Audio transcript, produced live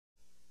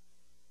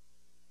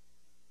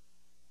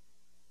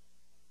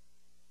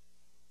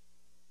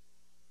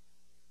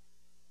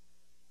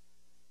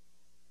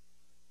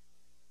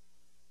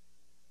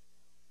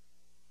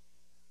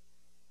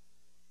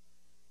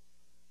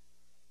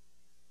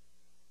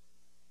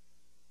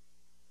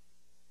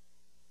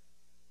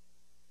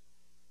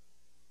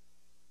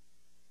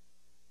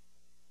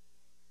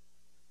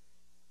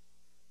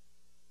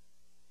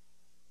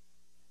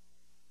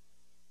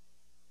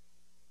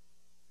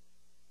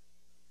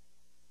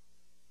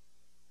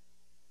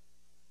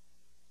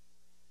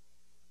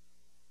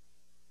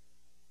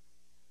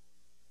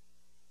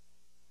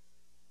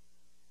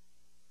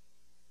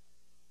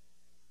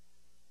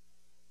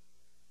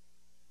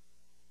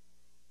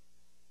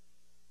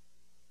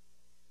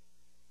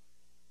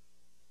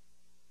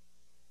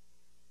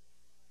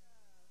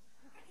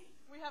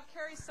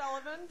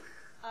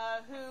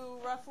who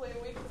roughly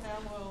a week from now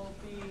will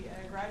be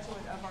a graduate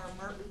of our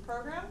MERT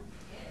program,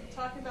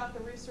 talking about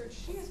the research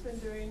she has been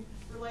doing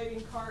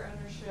relating car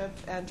ownership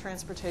and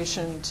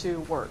transportation to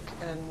work.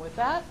 And with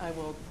that, I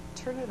will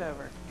turn it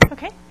over.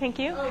 Okay, thank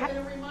you. Oh, and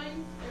a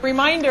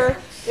reminder,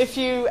 if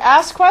you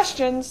ask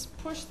questions,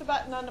 push the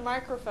button on the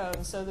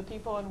microphone so the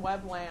people in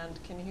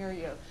webland can hear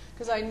you.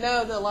 Because I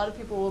know that a lot of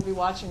people will be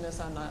watching this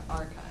on the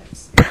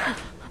archives.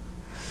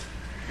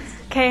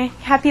 Okay,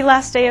 happy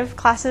last day of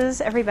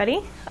classes,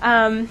 everybody.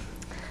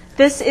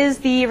 This is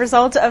the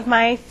result of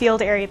my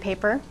field area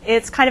paper.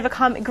 It's kind of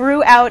it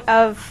grew out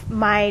of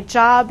my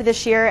job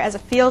this year as a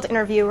field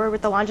interviewer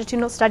with the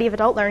longitudinal study of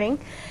adult learning.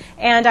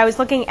 And I was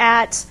looking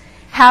at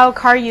how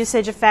car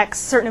usage affects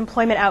certain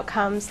employment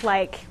outcomes,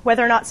 like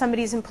whether or not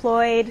somebody's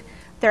employed,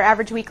 their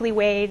average weekly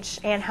wage,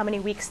 and how many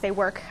weeks they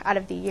work out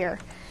of the year.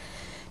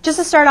 Just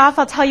to start off,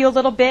 I'll tell you a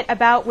little bit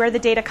about where the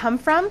data come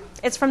from.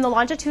 It's from the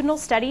longitudinal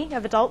study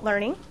of adult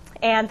learning,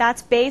 and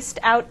that's based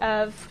out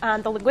of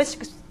the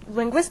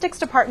linguistics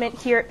department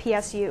here at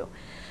PSU.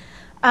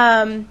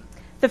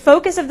 The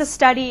focus of the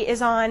study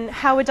is on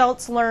how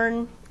adults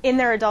learn in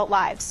their adult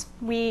lives.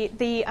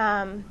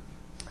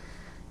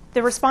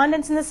 The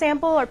respondents in the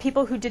sample are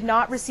people who did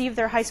not receive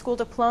their high school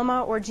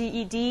diploma or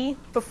GED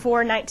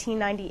before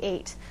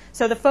 1998.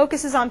 So the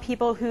focus is on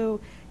people who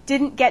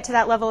didn't get to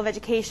that level of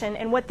education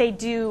and what they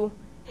do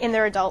in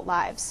their adult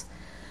lives.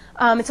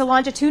 It's a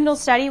longitudinal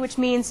study, which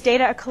means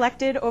data are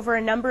collected over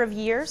a number of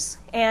years,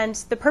 and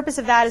the purpose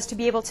of that is to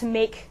be able to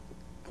make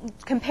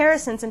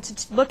comparisons and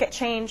to look at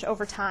change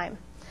over time.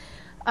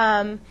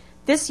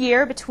 This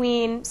year,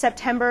 between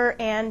September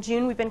and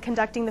June, we've been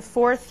conducting the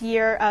 4th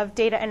year of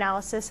data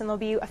analysis, and there'll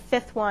be a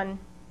 5th one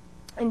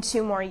in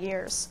 2 more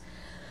years.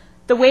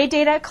 The way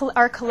data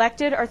are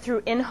collected are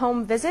through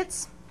in-home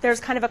visits. There's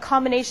kind of a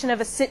combination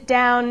of a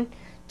sit-down,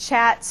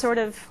 chat sort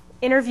of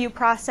interview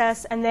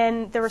process, and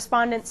then the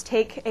respondents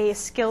take a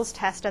skills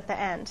test at the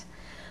end.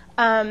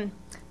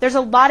 There's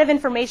a lot of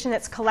information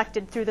that's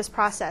collected through this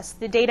process.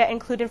 The data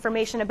include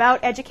information about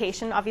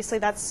education. Obviously,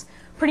 that's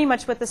pretty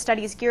much what the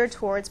study is geared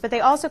towards, but they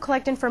also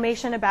collect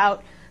information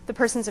about the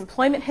person's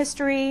employment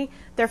history,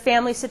 their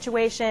family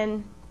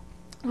situation,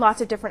 lots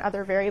of different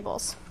other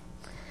variables.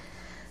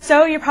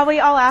 So you're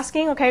probably all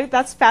asking, okay,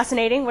 that's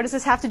fascinating. What does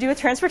this have to do with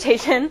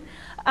transportation?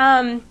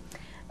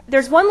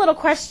 There's one little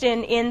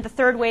question in the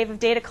 3rd wave of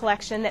data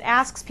collection that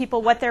asks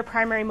people what their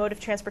primary mode of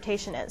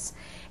transportation is.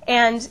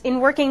 And in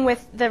working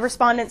with the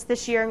respondents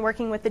this year and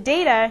working with the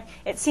data,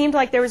 it seemed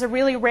like there was a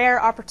really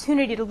rare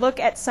opportunity to look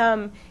at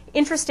some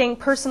interesting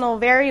personal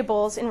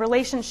variables in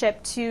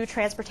relationship to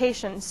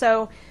transportation.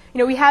 So,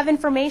 we have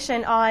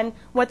information on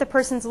what the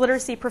person's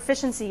literacy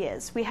proficiency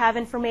is. We have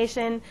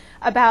information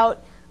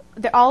about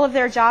all of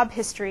their job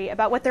history,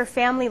 about what their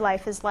family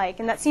life is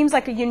like. And that seems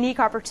like a unique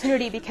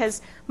opportunity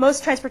because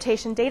most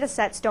transportation data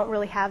sets don't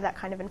really have that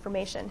kind of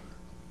information.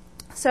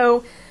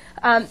 So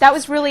that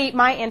was really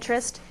my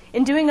interest.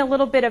 In doing a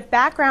little bit of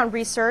background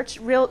research,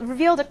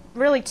 revealed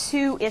really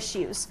 2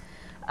 issues.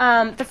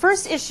 The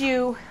first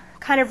issue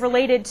kind of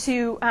related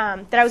to,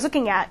 that I was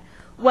looking at,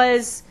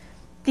 was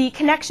the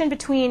connection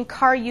between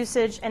car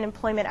usage and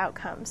employment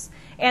outcomes.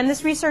 And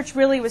this research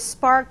really was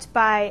sparked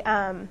by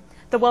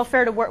the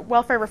welfare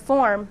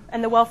reform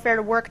and the welfare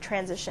to work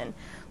transition,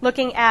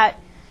 looking at,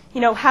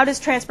 how does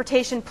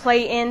transportation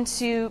play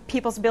into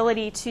people's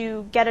ability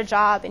to get a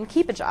job and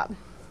keep a job.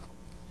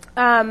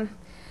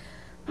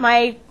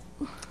 My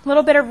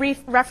little bit of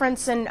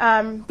reference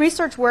and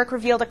research work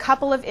revealed a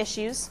couple of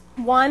issues.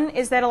 One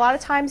is that a lot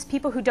of times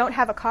people who don't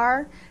have a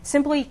car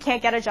simply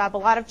can't get a job. A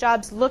lot of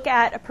jobs look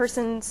at a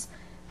person's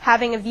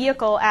having a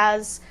vehicle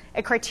as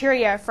a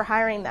criteria for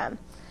hiring them.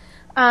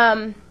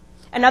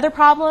 Another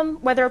problem,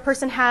 whether a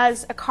person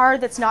has a car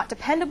that's not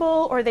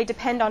dependable or they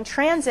depend on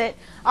transit,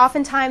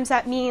 oftentimes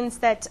that means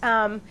that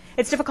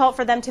it's difficult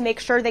for them to make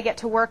sure they get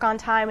to work on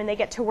time and they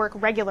get to work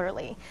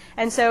regularly.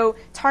 And so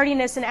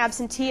tardiness and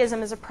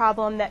absenteeism is a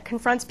problem that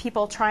confronts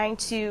people trying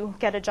to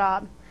get a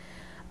job.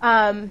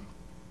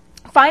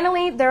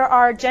 Finally, there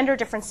are gender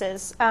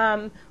differences.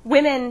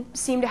 Women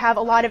seem to have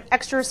a lot of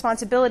extra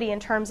responsibility in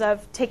terms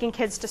of taking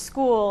kids to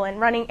school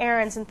and running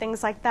errands and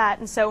things like that.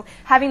 And so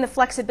having the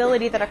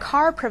flexibility that a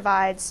car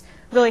provides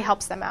really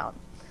helps them out.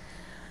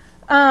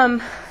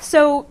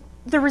 So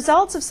the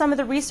results of some of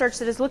the research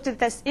that has looked at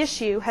this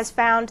issue has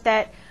found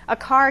that a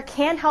car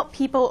can help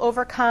people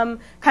overcome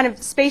kind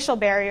of spatial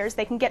barriers.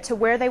 They can get to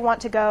where they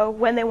want to go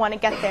when they want to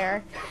get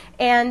there.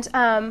 And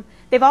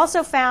they've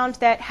also found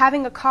that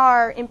having a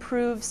car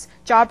improves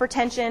job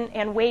retention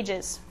and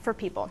wages for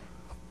people.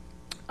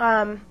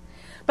 But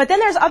then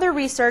there's other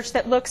research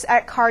that looks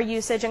at car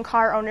usage and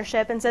car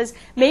ownership and says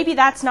maybe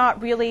that's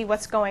not really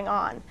what's going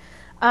on.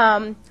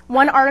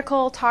 One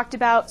article talked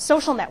about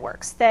social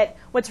networks, that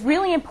what's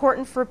really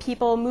important for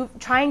people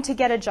trying to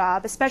get a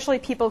job, especially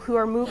people who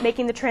are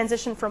making the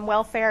transition from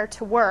welfare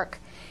to work,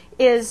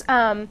 is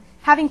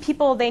having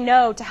people they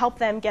know to help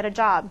them get a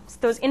job. So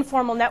those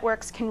informal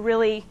networks can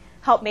really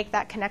help make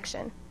that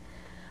connection.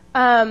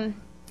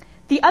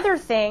 The other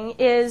thing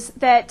is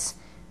that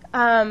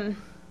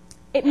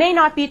it may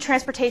not be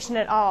transportation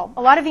at all.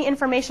 A lot of the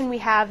information we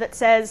have that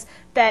says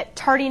that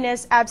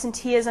tardiness,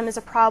 absenteeism is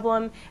a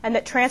problem and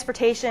that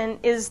transportation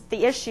is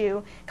the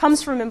issue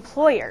comes from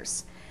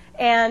employers.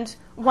 And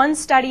one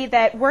study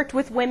that worked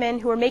with women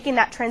who were making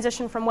that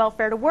transition from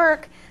welfare to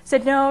work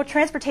said, no,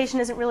 transportation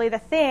isn't really the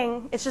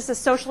thing. It's just a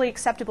socially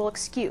acceptable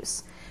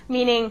excuse,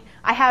 meaning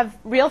I have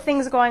real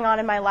things going on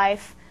in my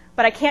life,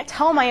 but I can't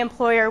tell my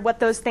employer what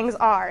those things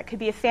are. It could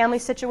be a family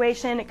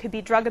situation, it could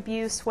be drug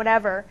abuse,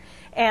 whatever.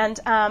 And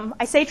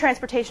I say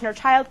transportation or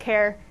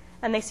childcare,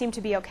 and they seem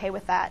to be okay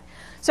with that.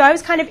 So I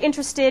was kind of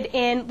interested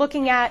in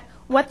looking at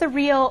what the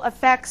real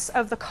effects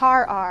of the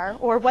car are,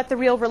 or what the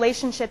real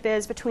relationship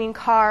is between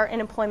car and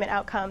employment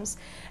outcomes,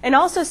 and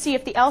also see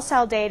if the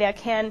LSAL data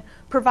can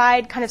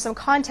provide kind of some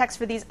context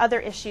for these other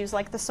issues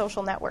like the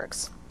social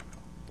networks.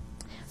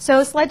 So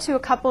this led to a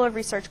couple of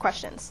research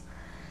questions.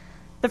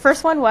 The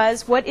first one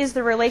was, what is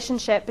the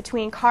relationship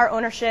between car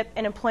ownership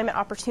and employment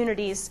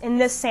opportunities in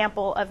this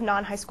sample of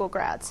non-high school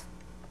grads?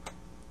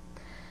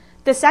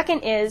 The second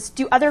is,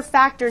 do other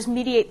factors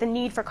mediate the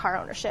need for car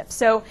ownership?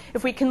 So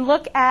if we can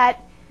look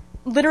at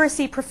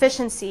literacy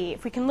proficiency,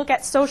 if we can look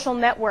at social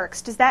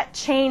networks, does that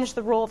change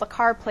the role the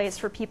car plays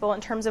for people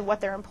in terms of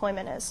what their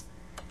employment is?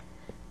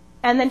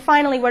 And then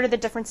finally, what are the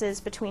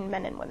differences between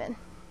men and women?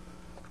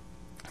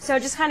 So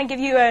just kind of give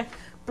you a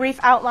brief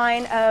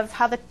outline of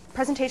how the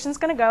presentation is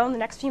going to go in the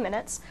next few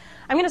minutes.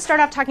 I'm going to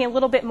start off talking a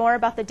little bit more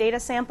about the data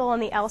sample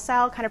and the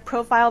LSAL, kind of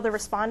profile the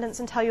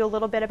respondents and tell you a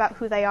little bit about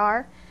who they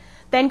are.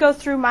 Then go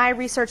through my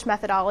research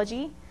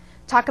methodology,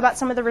 talk about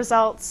some of the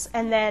results,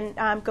 and then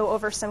go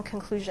over some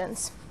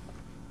conclusions.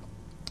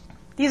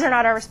 These are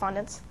not our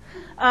respondents.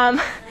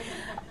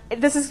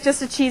 This is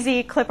just a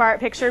cheesy clip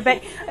art picture,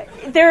 but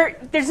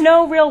there's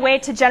no real way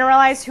to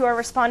generalize who our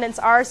respondents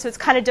are, so it's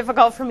kind of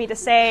difficult for me to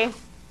say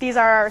these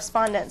are our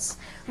respondents.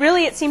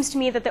 Really, it seems to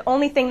me that the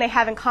only thing they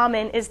have in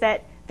common is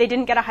that they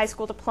didn't get a high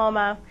school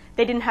diploma,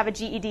 they didn't have a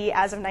GED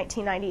as of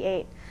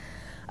 1998.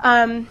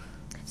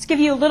 To give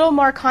you a little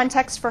more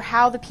context for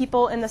how the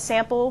people in the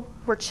sample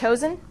were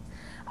chosen,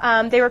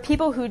 they were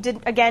people who,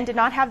 did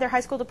not have their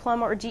high school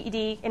diploma or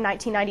GED in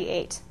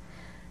 1998.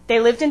 They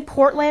lived in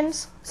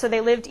Portland, so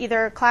they lived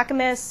either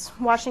Clackamas,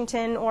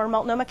 Washington, or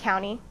Multnomah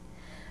County.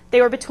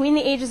 They were between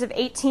the ages of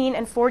 18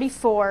 and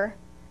 44,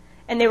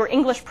 and they were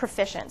English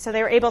proficient, so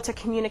they were able to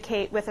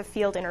communicate with a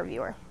field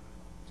interviewer.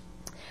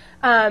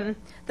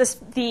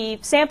 The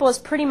sample is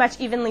pretty much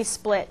evenly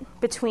split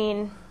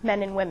between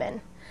men and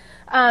women.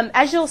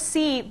 As you'll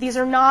see, these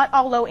are not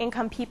all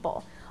low-income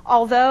people.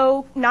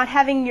 Although not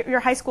having your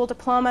high school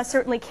diploma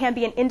certainly can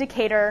be an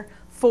indicator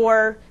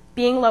for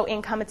being low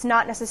income, it's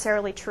not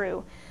necessarily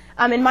true.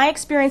 In my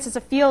experience as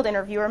a field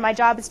interviewer, my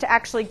job is to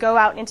actually go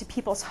out into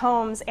people's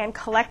homes and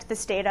collect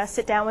this data,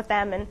 sit down with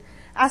them, and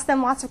ask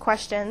them lots of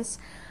questions.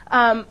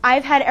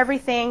 I've had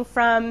everything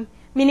from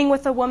meeting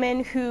with a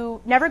woman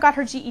who never got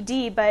her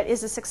GED but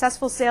is a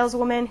successful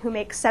saleswoman who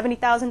makes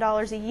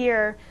 $70,000 a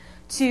year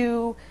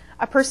to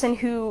a person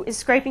who is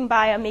scraping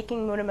by on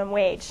making minimum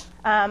wage.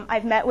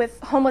 I've met with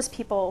homeless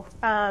people.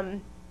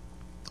 The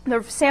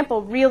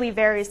sample really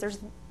varies. There's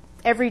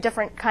every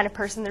different kind of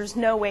person. There's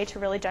no way to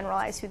really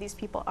generalize who these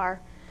people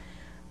are.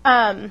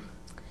 That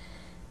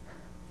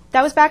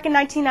was back in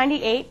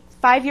 1998.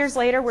 5 years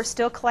later, we're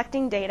still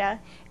collecting data.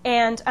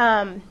 And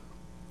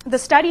the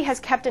study has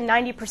kept a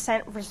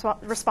 90%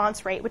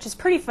 response rate, which is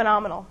pretty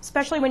phenomenal,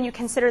 especially when you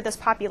consider this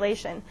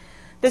population.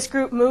 This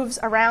group moves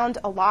around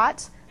a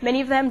lot.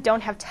 Many of them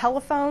don't have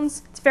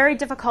telephones. It's very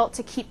difficult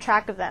to keep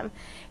track of them.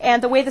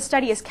 And the way the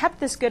study has kept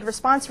this good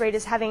response rate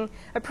is having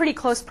a pretty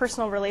close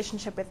personal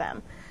relationship with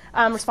them.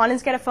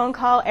 Respondents get a phone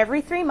call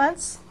every 3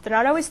 months. They're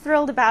not always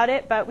thrilled about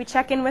it, but we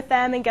check in with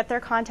them and get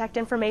their contact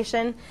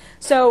information.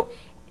 So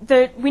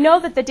we know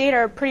that the data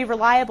are pretty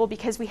reliable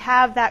because we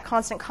have that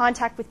constant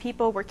contact with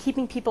people. We're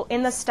keeping people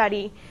in the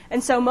study.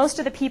 And so most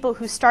of the people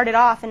who started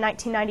off in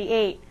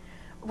 1998,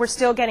 we're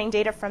still getting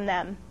data from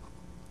them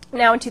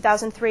now in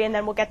 2003, and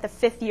then we'll get the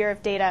 5th year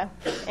of data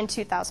in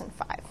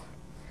 2005.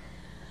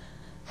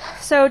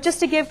 So just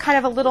to give kind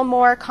of a little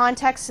more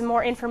context and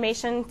more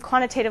information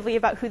quantitatively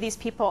about who these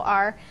people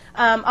are,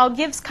 I'll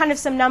give kind of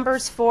some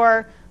numbers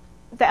for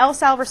the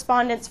LSAL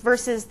respondents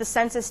versus the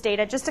census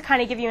data, just to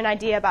kind of give you an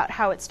idea about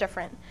how it's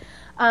different.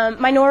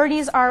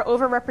 Minorities are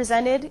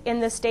overrepresented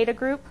in this data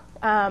group.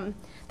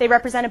 They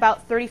represent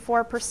about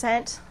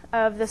 34%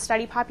 of the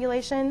study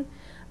population.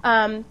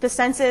 The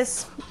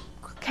census,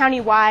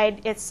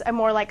 countywide, it's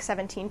more like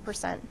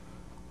 17%.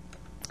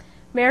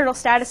 Marital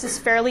status is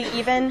fairly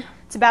even.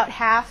 It's about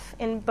half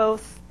in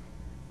both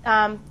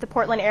the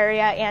Portland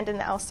area and in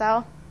the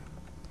LSAL.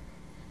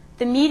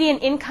 The median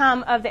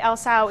income of the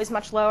LSAL is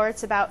much lower.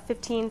 It's about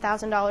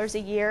 $15,000 a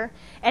year.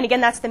 And again,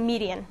 that's the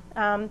median.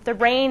 The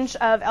range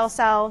of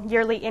LSAL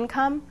yearly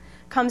income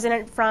comes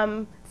in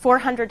from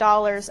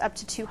 $400 up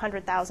to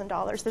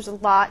 $200,000. There's a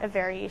lot of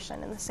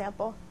variation in the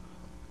sample.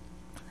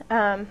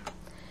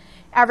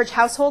 Average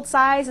household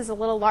size is a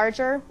little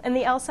larger in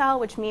the LSAL,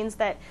 which means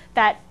that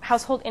that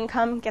household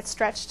income gets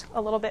stretched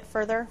a little bit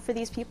further for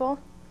these people.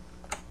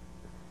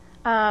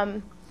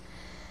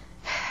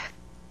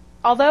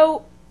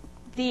 although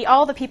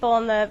all the people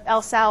in the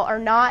LSAL are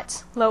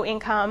not low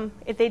income,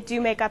 they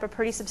do make up a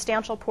pretty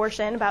substantial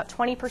portion. About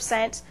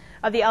 20%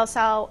 of the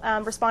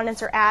LSAL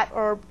respondents are at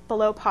or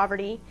below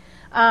poverty.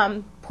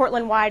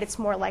 Portland-wide, it's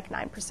more like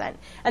 9%.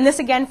 And this,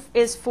 again,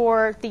 is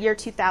for the year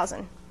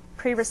 2000.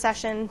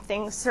 Pre-recession,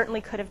 things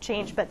certainly could have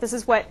changed, but this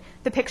is what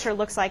the picture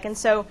looks like. And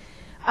so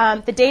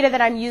the data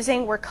that I'm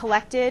using were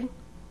collected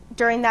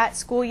during that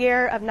school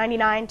year of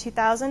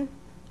 99-2000,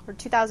 or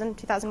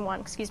 2000-2001,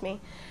 excuse me.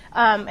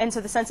 And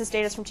so the census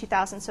data is from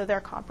 2000, so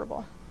they're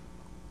comparable.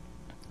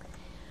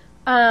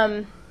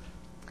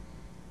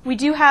 We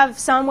do have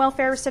some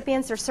welfare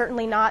recipients. They're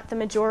certainly not the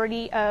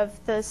majority of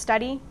the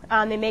study.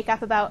 They make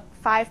up about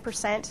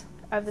 5%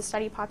 of the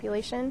study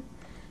population.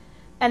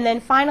 And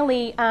then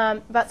finally,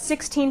 about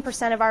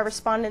 16% of our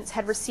respondents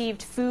had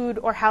received food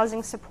or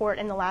housing support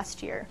in the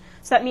last year.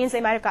 So that means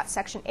they might have got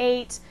Section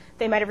 8,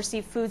 they might have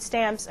received food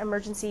stamps,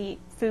 emergency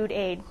food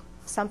aid,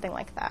 something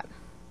like that.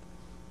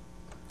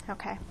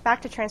 Okay,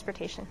 back to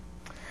transportation.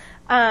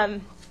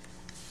 The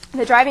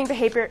driving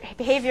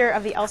behavior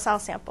of the LSAL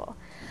sample.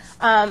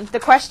 The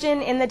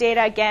question in the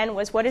data, again,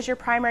 was what is your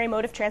primary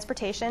mode of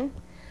transportation?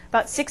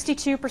 About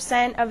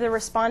 62% of the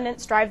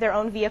respondents drive their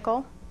own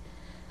vehicle.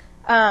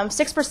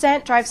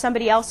 6% drive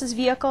somebody else's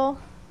vehicle.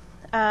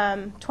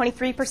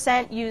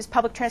 23% use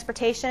public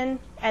transportation.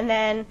 And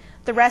then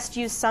the rest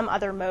use some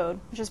other mode,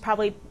 which is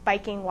probably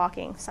biking,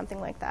 walking, something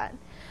like that.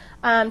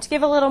 To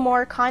give a little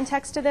more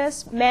context to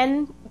this,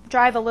 men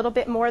drive a little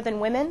bit more than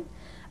women.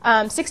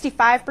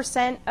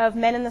 65% of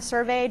men in the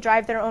survey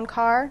drive their own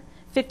car.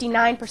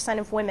 59%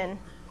 of women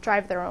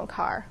drive their own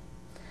car.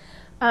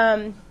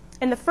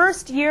 In the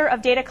first year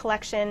of data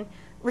collection,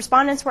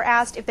 respondents were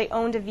asked if they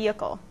owned a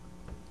vehicle.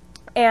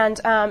 And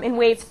in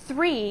wave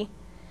 3,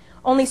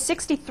 only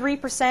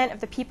 63%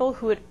 of the people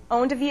who had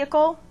owned a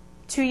vehicle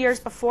 2 years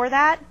before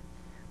that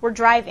were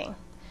driving,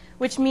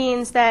 which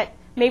means that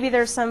maybe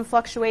there's some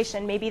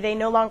fluctuation. Maybe they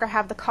no longer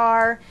have the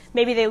car.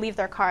 Maybe they leave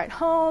their car at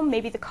home.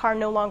 Maybe the car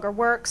no longer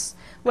works.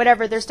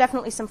 Whatever, there's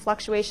definitely some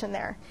fluctuation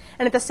there.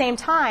 And at the same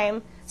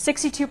time,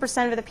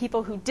 62% of the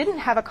people who didn't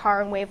have a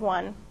car in wave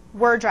 1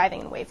 were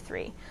driving in wave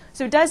 3.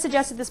 So it does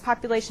suggest that this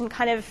population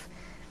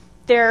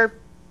their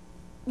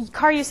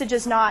car usage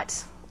is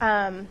not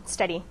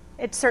steady.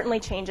 It certainly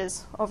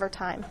changes over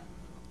time.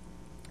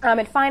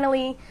 And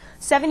finally,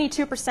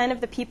 72%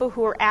 of the people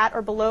who are at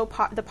or below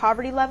the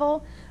poverty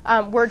level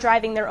were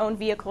driving their own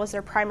vehicle as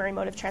their primary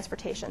mode of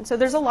transportation. So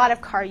there's a lot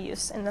of car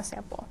use in the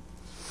sample.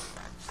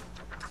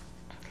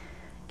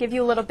 Give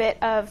you a little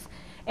bit of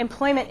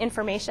employment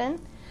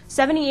information.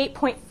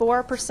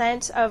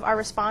 78.4% of our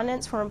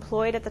respondents were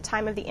employed at the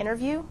time of the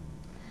interview.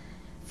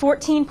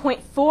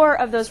 14.4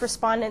 of those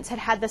respondents had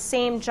had the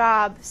same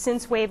job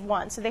since wave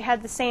 1. So they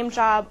had the same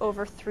job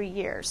over 3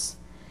 years.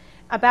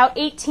 About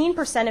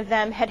 18% of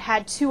them had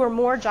had 2 or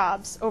more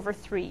jobs over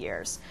 3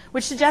 years,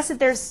 which suggests that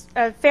there's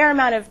a fair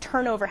amount of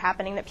turnover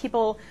happening, that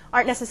people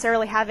aren't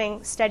necessarily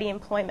having steady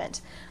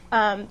employment.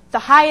 The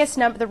highest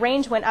number, the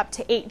range went up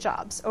to 8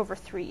 jobs over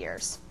 3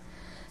 years.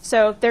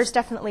 So there's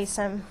definitely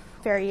some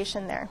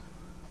variation there.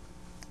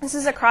 This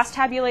is a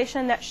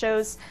cross-tabulation that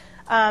shows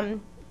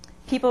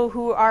people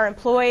who are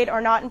employed or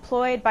not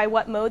employed by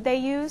what mode they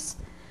use.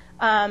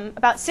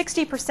 About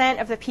 60%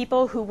 of the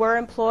people who were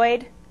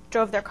employed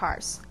drove their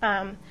cars.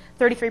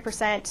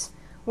 33%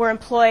 were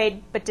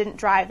employed but didn't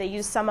drive. They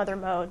used some other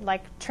mode,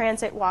 like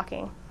transit,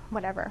 walking,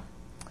 whatever.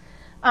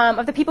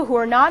 Of the people who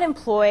were not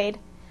employed,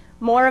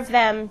 more of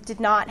them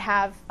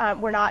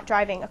were not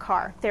driving a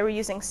car. They were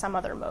using some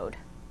other mode.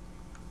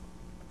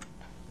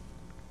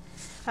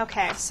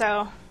 Okay,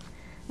 so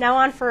now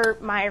on for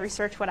my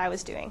research, what I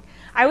was doing.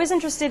 I was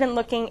interested in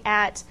looking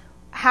at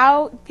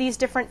how these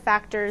different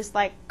factors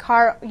like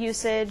car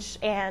usage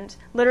and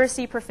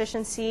literacy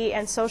proficiency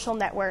and social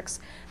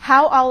networks,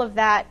 how all of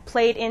that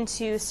played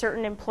into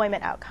certain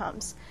employment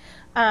outcomes.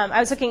 I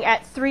was looking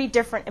at 3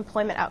 different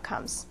employment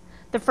outcomes.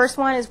 The first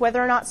one is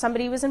whether or not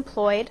somebody was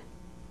employed.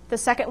 The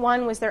second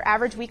one was their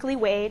average weekly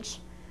wage.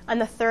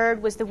 And the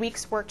third was the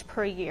weeks worked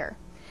per year.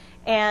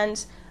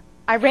 And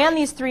I ran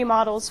these 3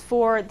 models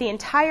for the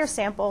entire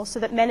sample so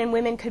that men and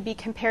women could be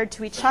compared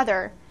to each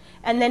other,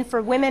 and then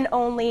for women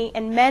only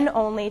and men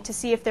only to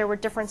see if there were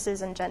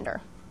differences in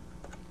gender.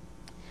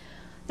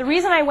 The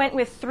reason I went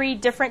with 3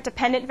 different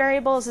dependent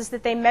variables is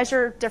that they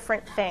measure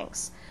different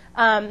things.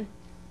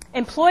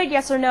 Employed,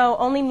 yes or no,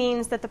 only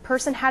means that the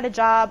person had a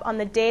job on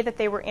the day that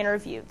they were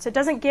interviewed. So it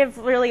doesn't give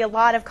really a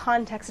lot of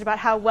context about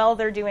how well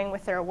they're doing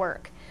with their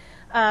work.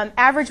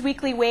 Average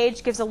weekly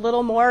wage gives a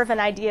little more of an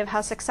idea of how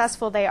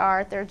successful they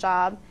are at their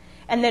job.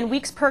 And then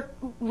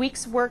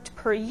weeks worked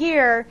per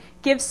year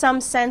gives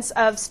some sense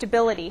of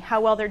stability,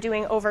 how well they're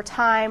doing over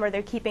time or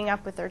they're keeping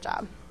up with their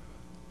job.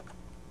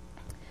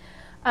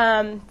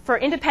 For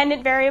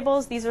independent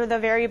variables, these are the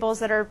variables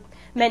that are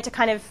meant to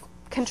kind of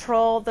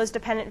control those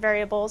dependent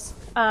variables.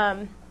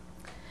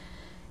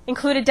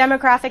 Included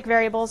demographic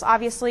variables,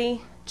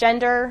 obviously,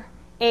 gender,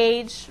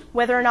 age,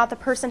 whether or not the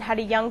person had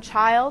a young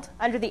child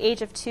under the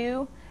age of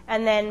 2,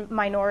 and then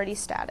minority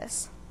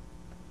status.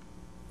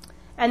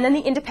 and then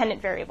the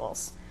independent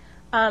variables.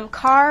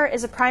 Car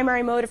as a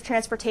primary mode of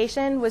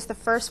transportation was the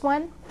first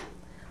one.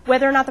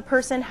 Whether or not the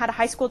person had a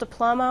high school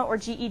diploma or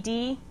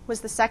GED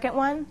was the second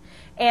one.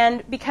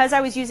 And because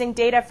I was using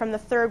data from the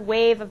third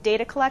wave of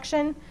data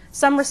collection,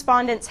 some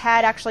respondents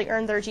had actually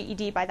earned their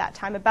GED by that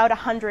time, about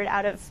 100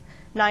 out of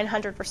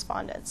 900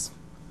 respondents.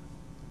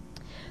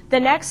 The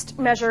next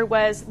measure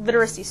was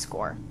literacy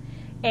score.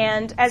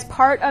 And as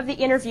part of the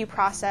interview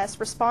process,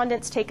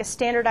 respondents take a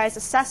standardized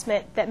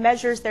assessment that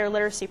measures their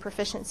literacy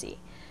proficiency.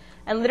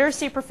 And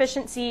literacy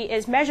proficiency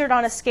is measured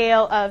on a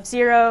scale of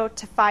 0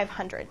 to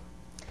 500.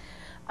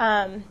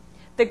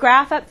 The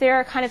graph up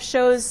there kind of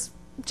shows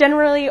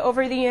generally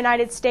over the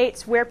United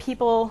States where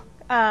people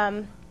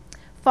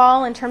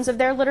fall in terms of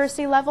their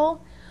literacy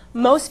level.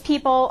 Most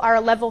people are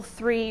level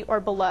 3 or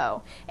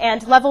below,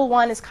 and level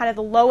 1 is kind of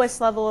the lowest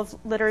level of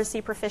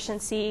literacy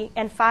proficiency,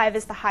 and 5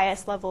 is the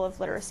highest level of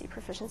literacy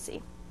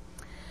proficiency.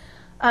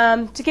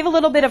 To give a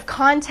little bit of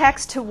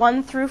context to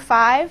 1 through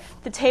 5,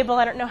 the table,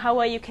 I don't know how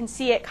well you can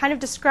see it, kind of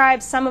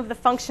describes some of the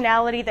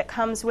functionality that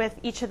comes with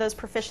each of those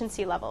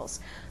proficiency levels.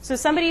 So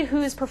somebody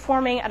who's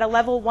performing at a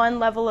level 1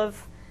 level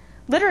of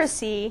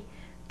literacy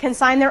can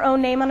sign their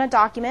own name on a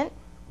document.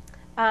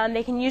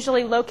 They can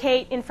usually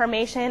locate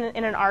information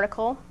in an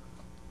article,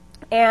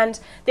 and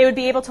they would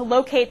be able to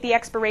locate the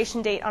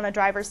expiration date on a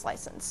driver's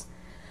license.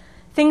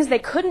 Things they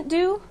couldn't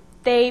do,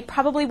 they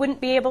probably wouldn't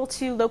be able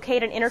to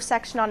locate an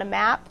intersection on a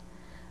map.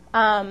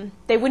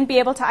 They wouldn't be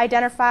able to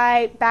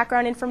identify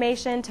background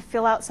information to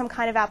fill out some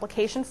kind of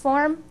application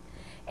form,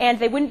 and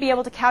they wouldn't be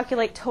able to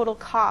calculate total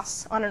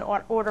costs on an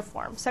order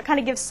form. So it kind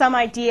of gives some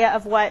idea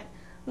of what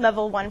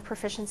level 1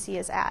 proficiency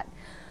is at.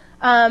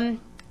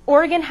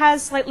 Oregon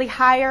has slightly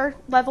higher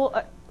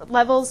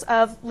levels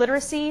of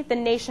literacy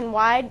than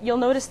nationwide. You'll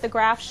notice the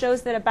graph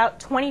shows that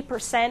about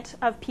 20%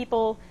 of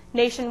people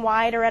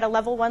nationwide are at a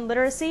level 1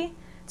 literacy.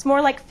 It's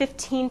more like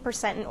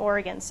 15% in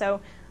Oregon,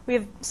 so we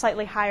have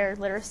slightly higher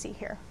literacy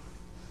here.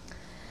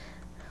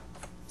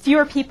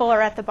 Fewer people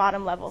are at the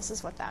bottom levels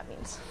is what that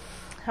means.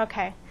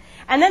 Okay.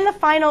 And then the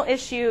final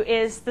issue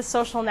is the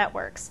social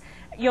networks.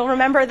 You'll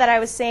remember that I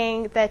was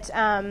saying that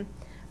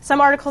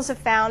some articles have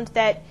found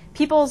that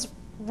people's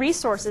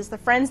resources, the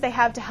friends they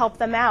have to help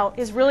them out,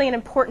 is really an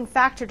important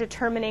factor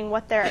determining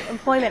what their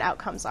employment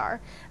outcomes are.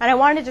 And I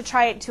wanted to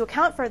try to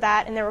account for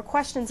that, and there were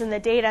questions in the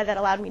data that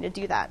allowed me to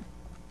do that.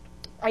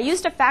 I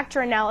used a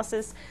factor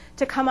analysis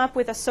to come up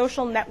with a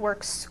social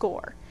network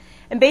score.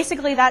 And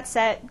basically that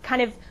set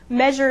kind of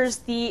measures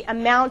the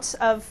amount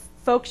of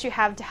folks you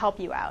have to help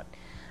you out.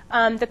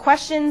 The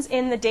questions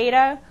in the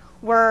data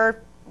were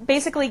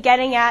basically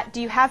getting at,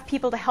 do you have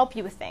people to help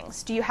you with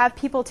things? Do you have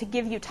people to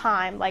give you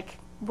time? Like,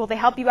 will they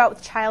help you out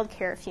with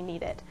childcare if you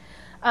need it?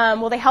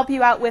 Will they help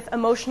you out with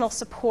emotional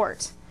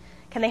support?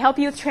 Can they help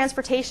you with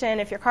transportation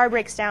if your car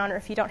breaks down or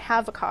if you don't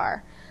have a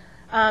car?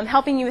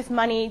 Helping you with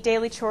money,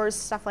 daily chores,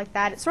 stuff like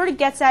that. It sort of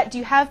gets at, do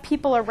you have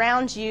people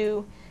around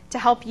you to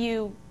help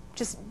you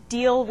just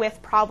deal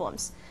with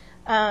problems?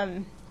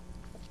 And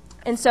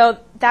so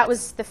that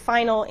was the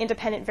final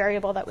independent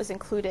variable that was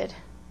included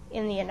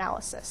in the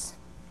analysis.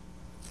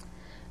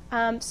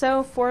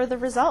 So for the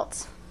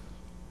results.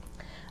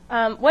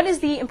 What is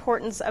the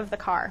importance of the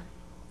car?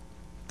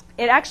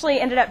 It actually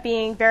ended up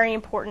being very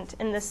important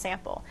in this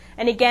sample.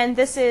 And again,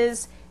 this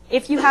is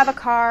if you have a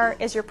car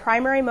as your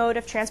primary mode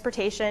of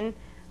transportation,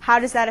 how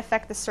does that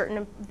affect the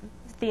certain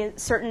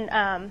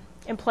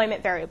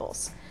employment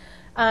variables?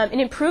 It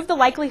improved the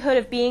likelihood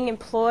of being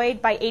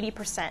employed by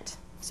 80%.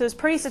 So it's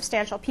pretty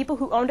substantial. People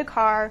who owned a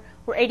car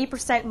were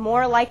 80%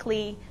 more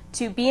likely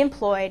to be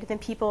employed than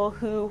people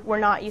who were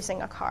not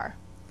using a car.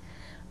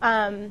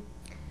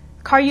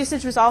 Car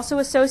usage was also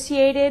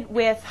associated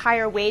with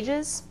higher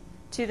wages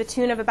to the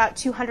tune of about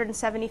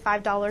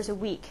 $275 a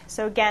week.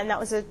 So again, that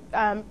was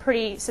a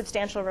pretty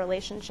substantial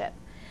relationship.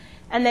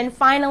 And then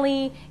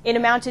finally, it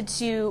amounted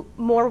to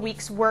more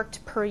weeks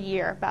worked per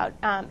year, about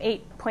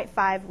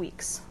 8.5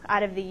 weeks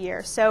out of the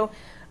year. So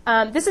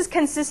this is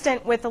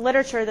consistent with the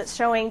literature that's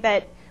showing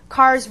that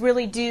cars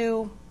really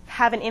do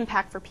have an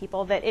impact for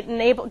people, that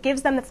it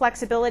gives them the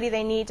flexibility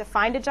they need to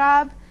find a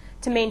job,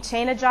 to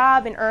maintain a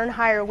job and earn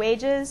higher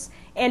wages,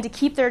 and to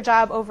keep their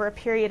job over a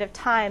period of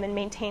time and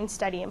maintain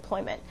steady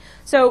employment.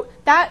 So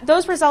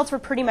those results were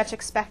pretty much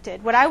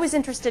expected. What I was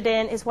interested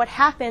in is what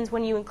happens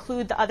when you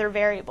include the other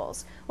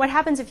variables. What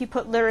happens if you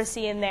put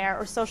literacy in there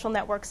or social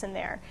networks in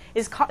there?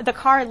 Is the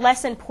car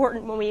less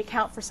important when we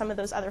account for some of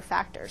those other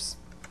factors?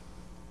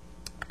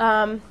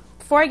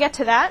 Before I get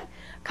to that,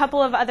 a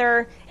couple of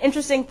other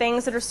interesting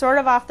things that are sort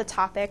of off the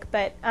topic,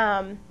 but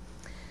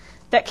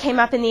that came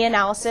up in the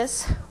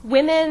analysis.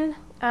 Women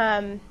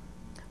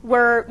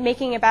were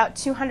making about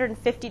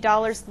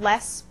 $250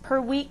 less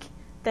per week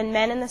than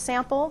men in the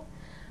sample,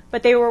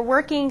 but they were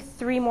working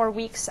 3 more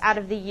weeks out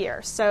of the year.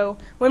 So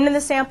women in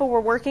the sample were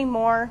working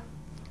more,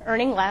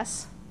 earning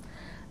less.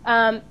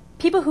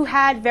 People who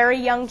had very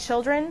young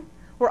children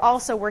were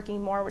also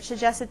working more, which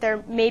suggests that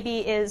there maybe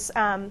is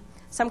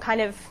some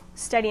kind of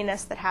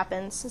steadiness that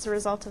happens as a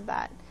result of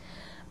that.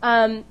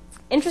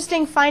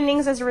 Interesting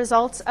findings as a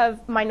result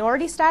of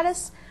minority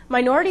status.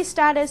 Minority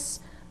status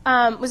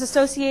was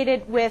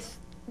associated with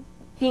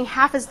being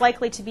half as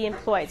likely to be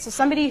employed. So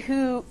somebody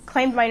who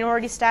claimed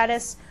minority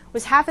status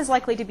was half as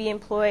likely to be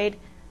employed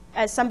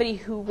as somebody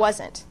who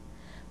wasn't.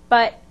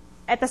 But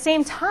at the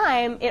same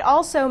time, it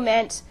also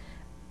meant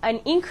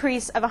an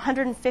increase of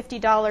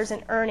 $150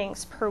 in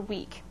earnings per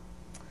week,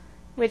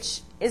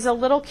 which is a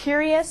little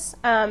curious.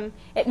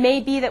 It may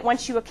be that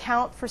once you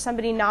account for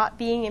somebody not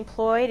being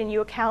employed and you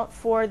account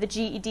for the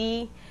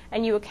GED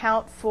and you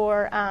account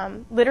for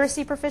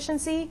literacy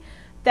proficiency,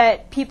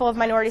 that people of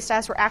minority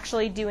status were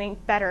actually doing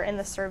better in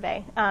the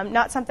survey.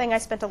 Not something I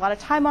spent a lot of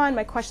time on.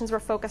 My questions were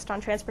focused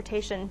on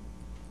transportation,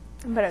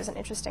 but it was an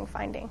interesting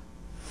finding.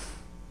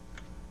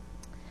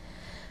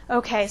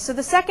 Okay, so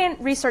the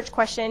second research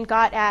question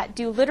got at,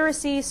 do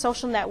literacy,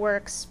 social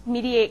networks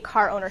mediate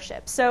car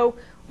ownership? So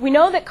we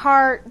know that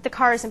the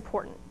car is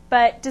important,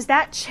 but does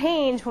that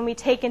change when we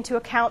take into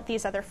account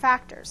these other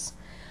factors?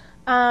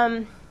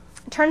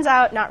 Turns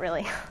out not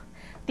really.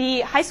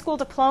 The high school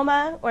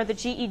diploma or the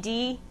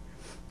GED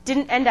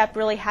didn't end up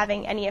really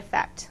having any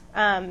effect.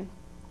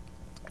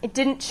 It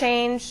didn't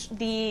change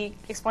the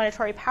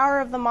explanatory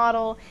power of the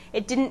model.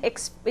 It didn't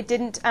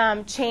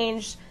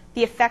change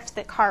the effect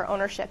that car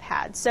ownership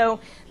had. So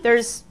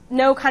there's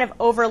no kind of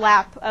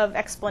overlap of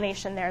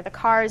explanation there. The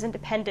car is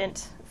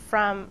independent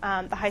from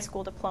the high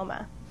school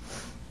diploma.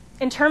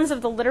 In terms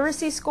of the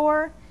literacy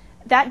score,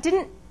 that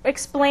didn't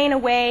explain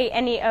away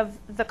any of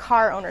the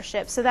car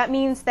ownership. So that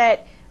means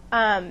that,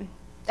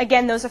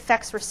 again, those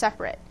effects were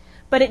separate.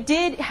 But it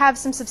did have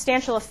some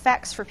substantial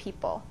effects for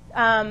people.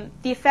 The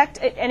effect,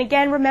 and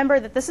again, remember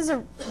that this is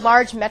a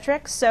large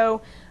metric,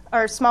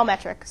 or small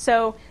metric.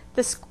 So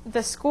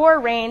the score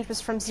range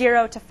was from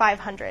 0 to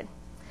 500.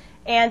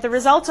 And the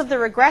results of the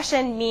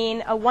regression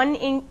mean a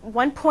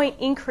 1 point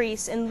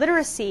increase in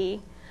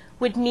literacy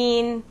would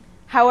mean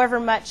however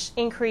much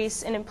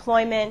increase in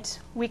employment,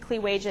 weekly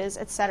wages,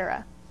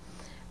 etc.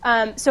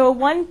 So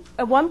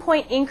a one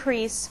point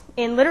increase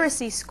in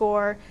literacy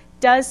score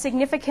does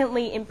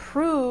significantly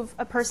improve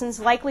a person's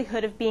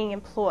likelihood of being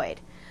employed.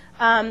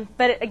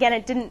 But again,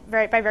 it didn't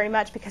vary by very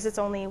much because it's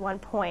only 1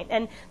 point.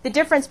 And the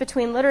difference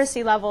between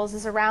literacy levels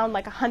is around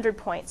like 100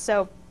 points.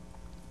 So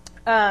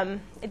the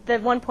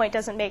 1 point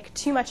doesn't make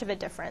too much of a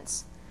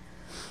difference.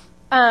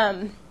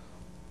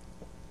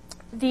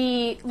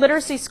 The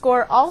literacy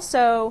score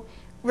also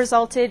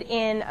resulted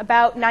in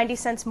about 90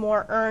 cents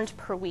more earned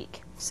per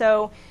week.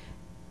 So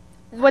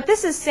what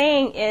this is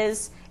saying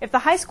is if the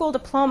high school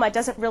diploma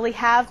doesn't really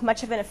have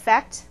much of an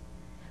effect,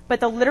 but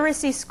the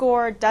literacy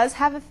score does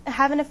have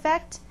an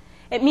effect,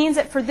 it means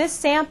that for this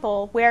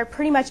sample, where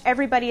pretty much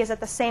everybody is at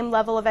the same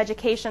level of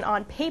education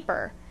on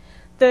paper,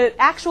 the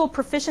actual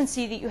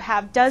proficiency that you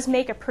have does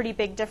make a pretty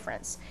big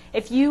difference.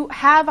 If you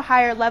have a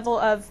higher level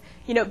of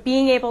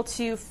being able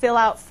to fill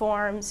out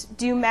forms,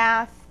 do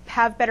math,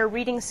 have better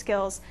reading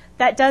skills,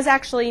 that does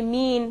actually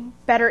mean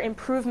better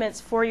improvements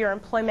for your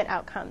employment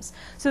outcomes.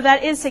 So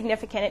that is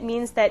significant. It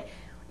means that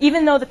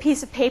even though the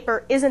piece of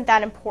paper isn't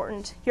that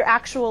important, your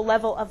actual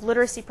level of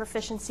literacy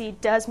proficiency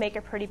does make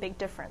a pretty big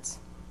difference.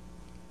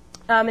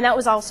 And that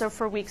was also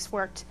for weeks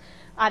worked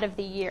out of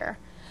the year.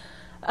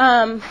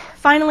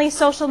 Finally,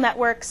 social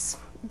networks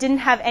didn't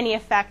have any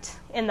effect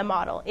in the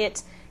model.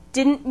 It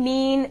didn't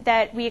mean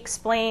that we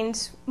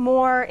explained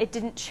more. It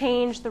didn't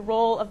change the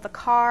role of the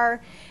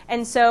car.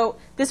 And so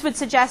this would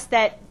suggest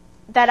that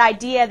that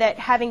idea that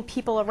having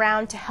people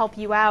around to help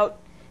you out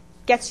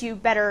gets you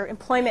better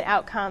employment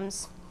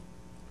outcomes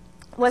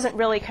wasn't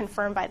really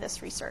confirmed by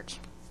this research.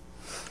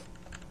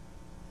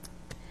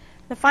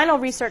 The final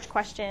research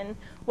question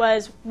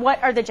was,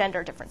 what are the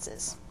gender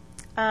differences?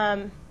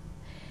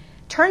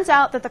 Turns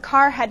out that the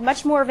car had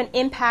much more of an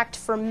impact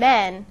for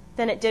men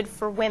than it did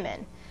for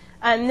women.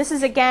 And this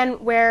is,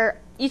 again,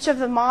 where each of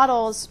the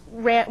models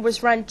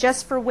was run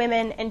just for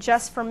women and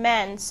just for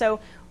men. So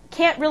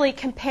can't really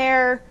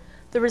compare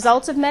the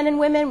results of men and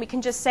women. We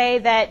can just say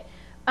that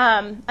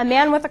a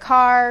man with a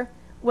car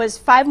was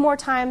 5 more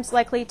times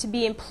likely to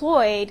be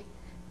employed.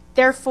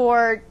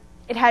 Therefore,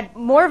 it had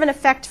more of an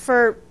effect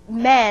for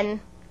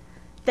men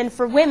than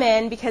for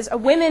women because a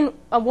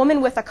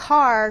woman with a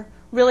car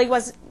really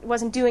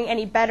wasn't doing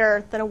any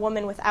better than a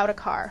woman without a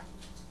car.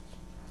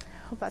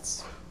 I hope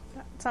that's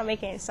not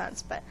making any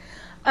sense, but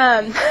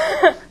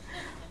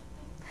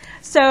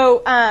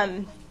so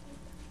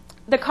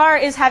the car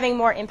is having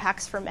more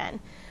impacts for men.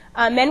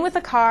 Men with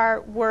a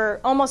car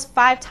were almost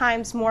 5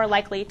 times more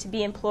likely to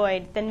be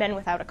employed than men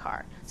without a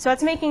car. So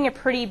it's making a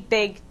pretty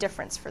big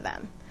difference for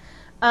them.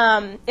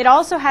 It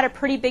also had a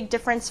pretty big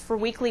difference for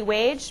weekly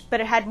wage, but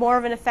it had more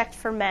of an effect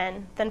for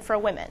men than for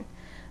women.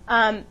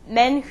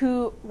 Men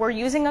who were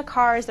using a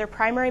car as their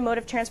primary mode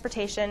of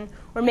transportation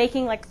were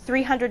making like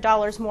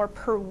 $300 more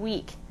per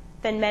week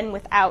than men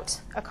without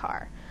a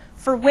car.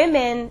 For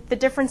women, the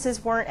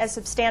differences weren't as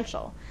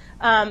substantial.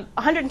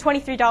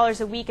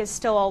 $123 a week is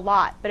still a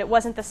lot, but it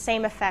wasn't the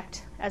same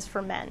effect as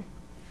for men.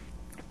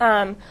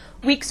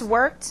 Weeks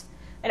worked,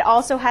 it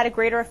also had a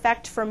greater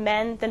effect for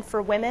men than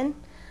for women.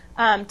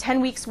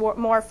 10 weeks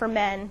more for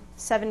men,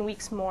 7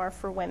 weeks more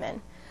for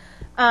women.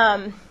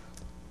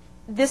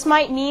 This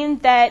might mean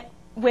that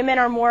women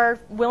are more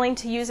willing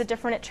to use a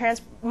different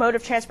mode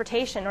of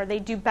transportation, or they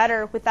do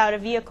better without a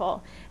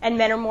vehicle, and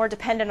men are more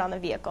dependent on the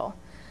vehicle.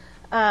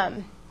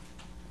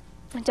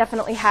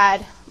 Definitely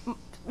had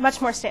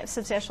much more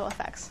substantial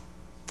effects.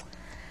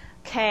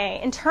 Okay,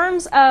 in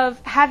terms of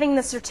having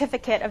the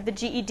certificate of the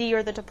GED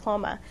or the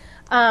diploma,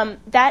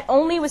 that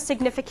only was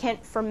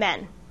significant for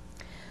men.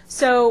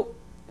 So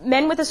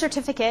men with a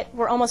certificate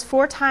were almost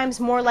 4 times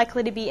more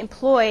likely to be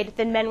employed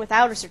than men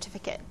without a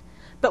certificate.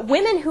 But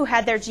women who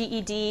had their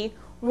GED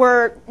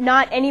were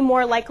not any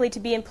more likely to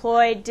be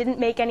employed, didn't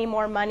make any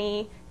more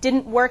money,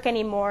 didn't work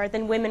any more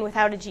than women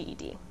without a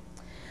GED.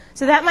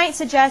 So that might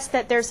suggest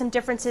that there's some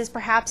differences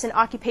perhaps in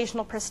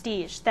occupational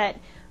prestige, that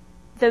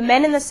the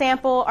men in the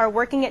sample are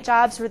working at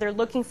jobs where they're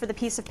looking for the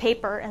piece of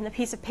paper, and the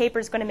piece of paper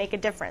is going to make a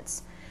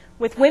difference.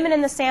 With women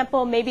in the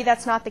sample, maybe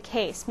that's not the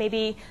case.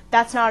 Maybe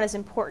that's not as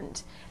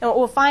important. And what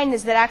we'll find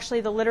is that actually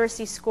the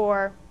literacy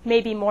score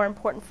may be more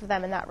important for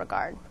them in that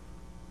regard.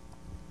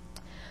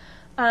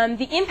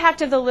 The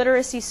impact of the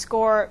literacy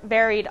score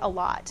varied a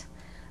lot.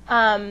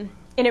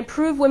 It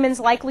improved women's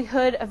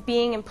likelihood of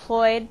being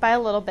employed by a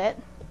little bit,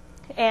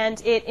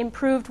 and it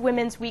improved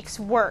women's weeks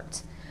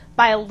worked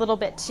by a little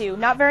bit too.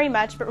 Not very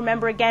much, but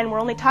remember again, we're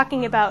only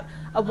talking about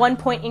a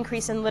 1-point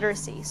increase in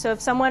literacy. So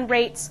if someone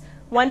rates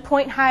 1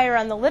 point higher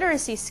on the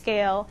literacy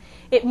scale,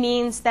 it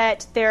means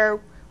that they're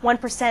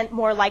 1%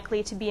 more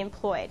likely to be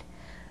employed.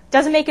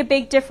 Doesn't make a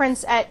big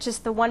difference at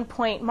just the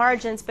 1-point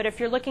margins, but if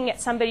you're looking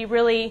at somebody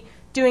really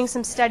doing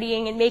some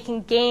studying and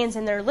making gains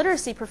in their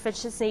literacy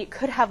proficiency, it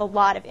could have a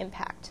lot of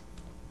impact.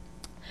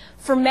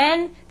 For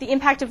men, the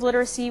impact of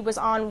literacy was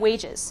on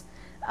wages.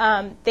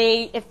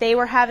 If they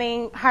were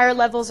having higher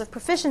levels of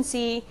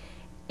proficiency,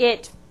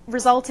 it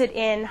resulted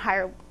in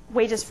higher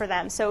wages for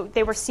them. So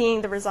they were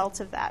seeing the results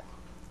of that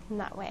in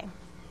that way.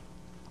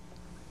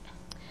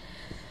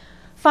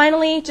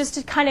 Finally, just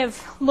to kind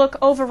of look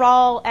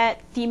overall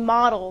at the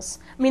models.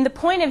 I mean, the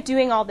point of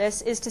doing all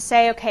this is to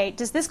say, okay,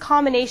 does this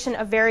combination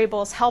of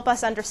variables help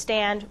us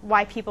understand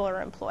why people are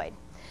employed?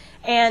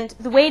 And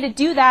the way to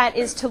do that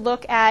is to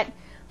look at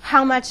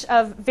how much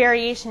of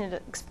variation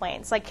it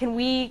explains. Like,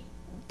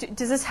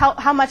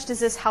 how much does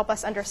this help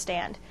us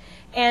understand?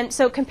 And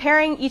so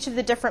comparing each of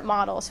the different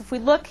models, if we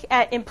look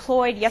at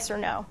employed, yes or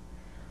no,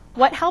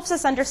 what helps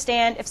us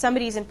understand if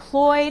somebody's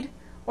employed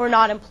or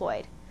not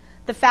employed?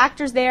 The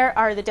factors there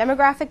are the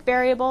demographic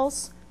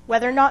variables,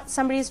 whether or not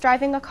somebody's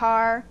driving a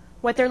car,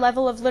 what their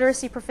level of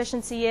literacy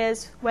proficiency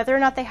is, whether or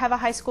not they have a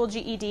high school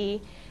GED,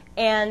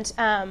 and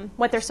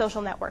what their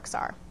social networks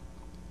are.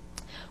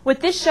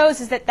 What this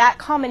shows is that that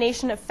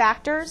combination of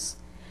factors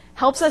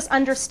helps us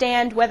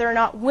understand whether or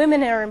not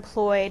women are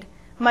employed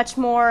much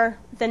more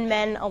than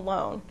men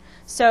alone.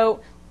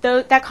 So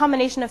that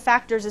combination of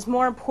factors is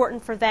more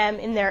important for them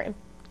in their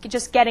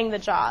just getting the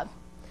job.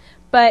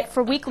 But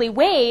for weekly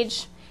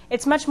wage,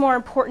 it's much more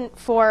important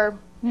for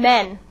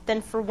men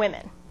than for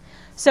women.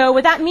 So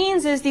what that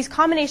means is these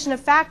combination of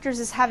factors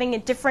is having a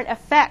different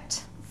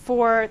effect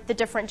for the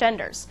different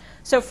genders.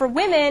 So for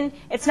women,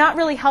 it's not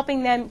really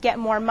helping them get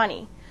more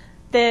money.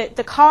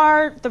 The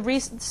car, the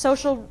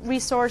social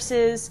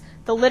resources,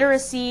 the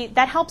literacy,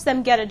 that helps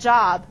them get a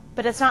job,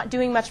 but it's not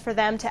doing much for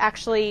them to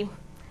actually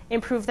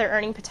improve their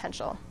earning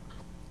potential.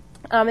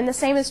 And the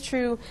same is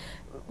true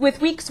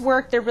with weeks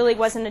work. There really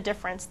wasn't a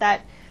difference.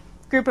 That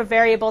group of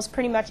variables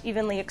pretty much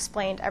evenly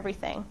explained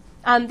everything.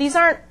 These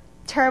aren't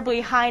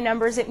terribly high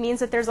numbers. It means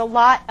that there's a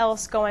lot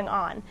else going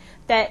on.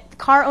 That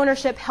car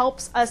ownership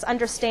helps us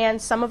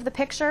understand some of the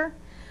picture.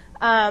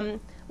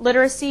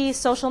 Literacy,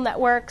 social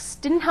networks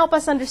didn't help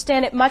us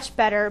understand it much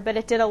better, but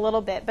it did a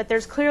little bit. But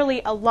there's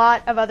clearly a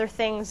lot of other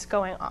things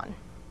going on.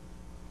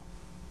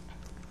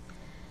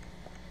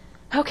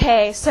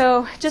 Okay,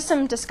 so just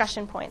some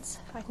discussion points,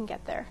 if I can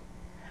get there.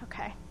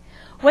 Okay.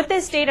 What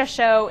this data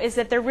show is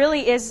that there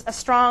really is a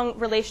strong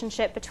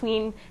relationship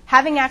between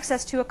having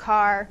access to a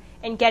car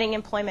and getting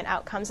employment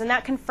outcomes, and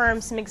that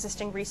confirms some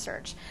existing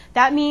research.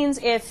 That means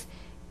if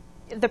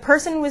the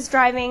person was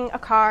driving a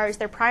car as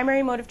their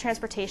primary mode of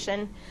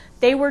transportation,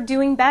 they were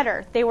doing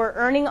better. They were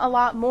earning a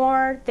lot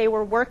more, they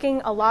were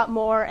working a lot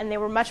more, and they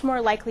were much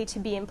more likely to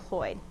be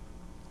employed.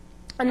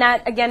 And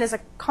that, again, is a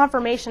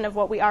confirmation of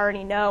what we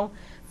already know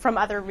from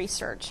other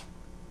research.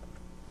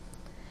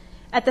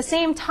 At the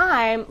same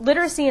time,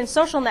 literacy and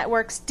social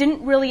networks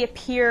didn't really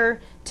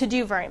appear to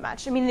do very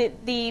much. I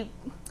mean,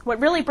 what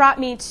really brought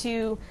me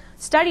to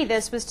study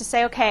this was to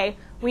say, okay,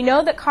 we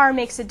know that car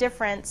makes a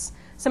difference.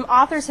 Some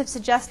authors have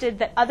suggested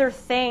that other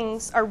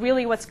things are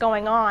really what's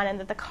going on and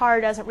that the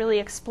car doesn't really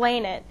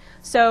explain it.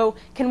 So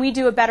can we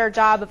do a better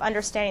job of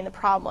understanding the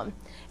problem?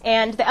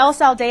 And the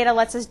LSAL data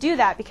lets us do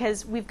that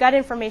because we've got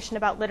information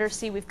about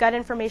literacy, we've got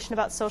information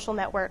about social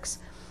networks.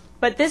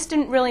 But this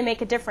didn't really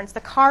make a difference.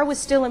 The car was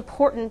still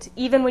important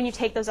even when you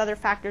take those other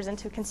factors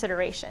into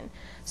consideration.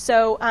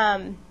 So,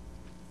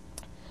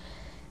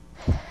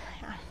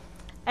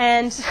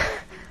 and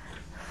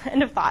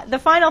End of thought. The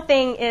final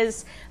thing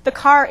is the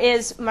car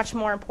is much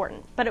more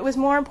important, but it was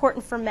more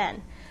important for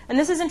men. And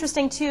this is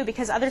interesting, too,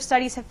 because other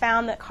studies have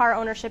found that car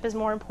ownership is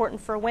more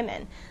important for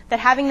women, that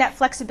having that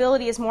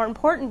flexibility is more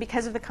important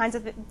because of the kinds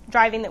of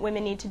driving that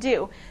women need to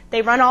do.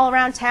 They run all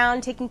around town,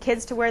 taking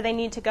kids to where they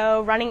need to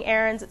go, running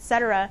errands,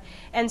 etc.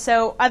 And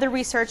so other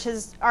research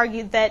has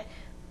argued that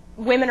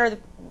women are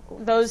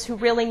those who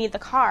really need the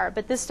car.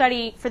 But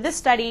for this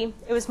study,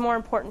 it was more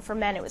important for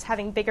men. It was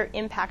having bigger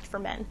impact for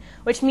men,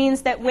 which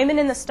means that women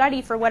in the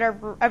study, for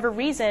whatever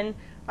reason,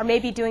 are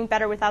maybe doing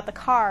better without the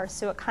car,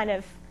 so it kind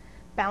of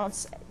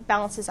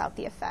balances out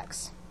the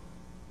effects.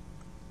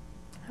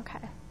 Okay.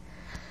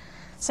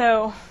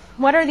 So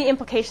what are the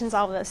implications of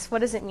all this? What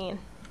does it mean?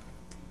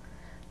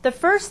 The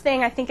first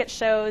thing I think it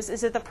shows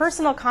is that the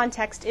personal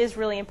context is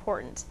really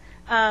important.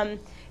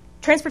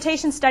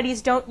 Transportation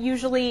studies don't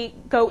usually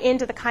go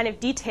into the kind of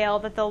detail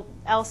that the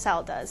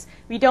LSAL does.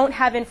 We don't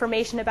have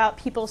information about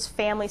people's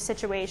family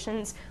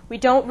situations. We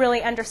don't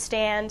really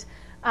understand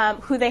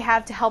who they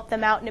have to help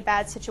them out in a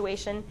bad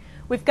situation.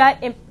 We've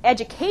got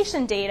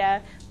education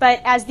data,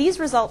 but as these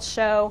results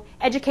show,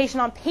 education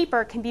on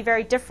paper can be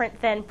very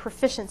different than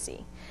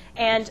proficiency.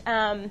 And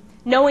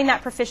knowing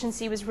that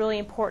proficiency was really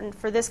important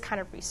for this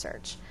kind of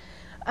research.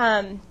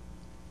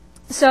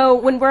 So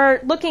when we're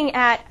looking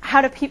at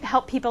how to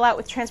help people out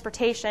with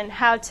transportation,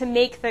 how to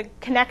make the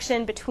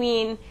connection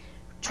between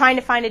trying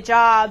to find a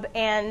job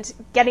and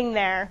getting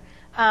there,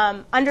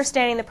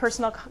 understanding the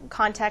personal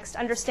context,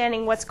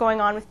 understanding what's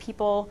going on with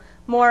people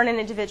more on an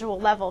individual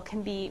level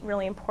can be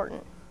really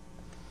important.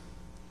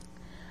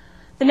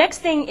 The next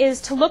thing is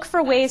to look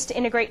for ways to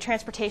integrate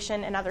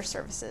transportation and other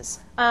services.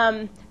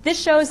 This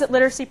shows that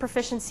literacy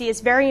proficiency is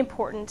very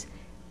important,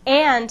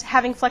 and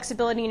having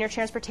flexibility in your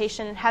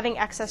transportation and having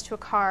access to a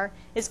car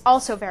is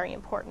also very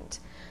important.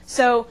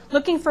 So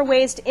looking for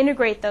ways to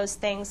integrate those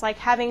things, like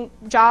having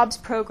jobs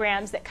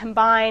programs that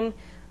combine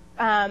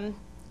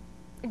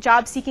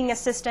job-seeking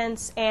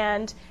assistance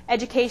and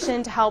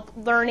education to help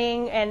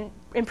learning and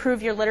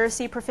improve your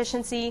literacy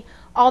proficiency,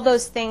 all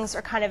those things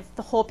are kind of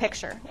the whole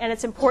picture. And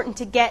it's important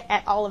to get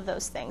at all of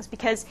those things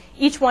because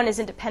each one is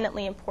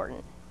independently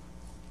important.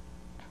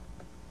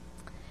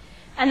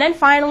 And then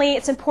finally,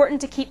 it's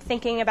important to keep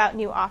thinking about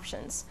new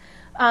options.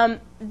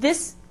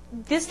 This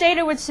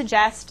data would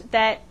suggest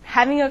that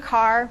having a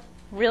car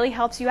really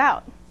helps you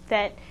out,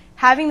 that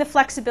having the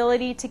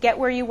flexibility to get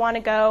where you want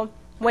to go,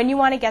 when you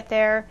want to get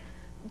there,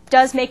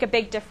 does make a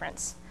big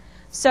difference.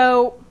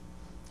 So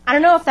I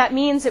don't know if that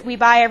means that we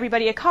buy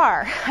everybody a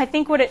car. I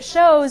think what it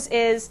shows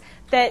is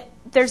that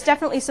there's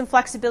definitely some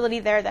flexibility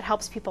there that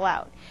helps people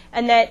out.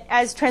 And that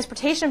as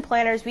transportation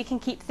planners, we can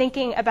keep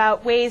thinking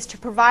about ways to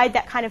provide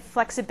that kind of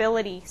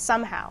flexibility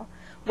somehow.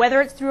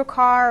 Whether it's through a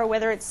car or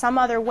whether it's some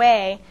other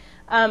way,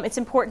 it's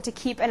important to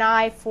keep an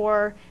eye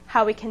for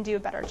how we can do a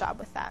better job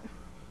with that.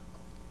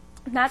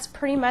 And that's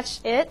pretty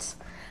much it.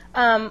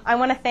 I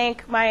want to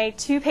thank my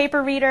two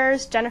paper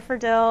readers, Jennifer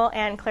Dill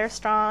and Claire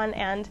Strawn,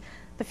 and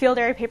the Field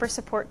Area Paper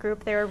Support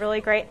Group. They were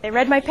really great. They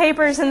read my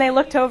papers and they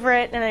looked over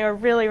it, and they were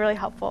really, really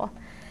helpful.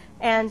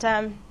 And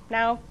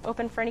now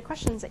open for any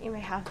questions that you may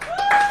have. Kerri,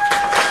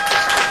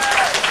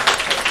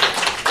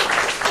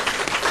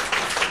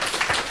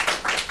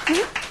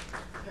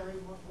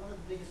 one of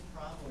the biggest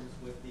problems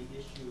with the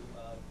issue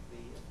of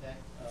the effect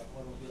of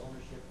automobile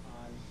ownership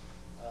on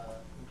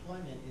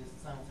employment is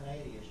the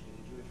simultaneity issue.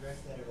 Did you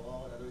address that at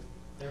all? In other words,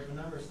 there are a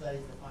number of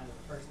studies that find that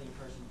the first thing a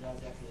person does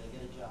after they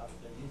get a job, if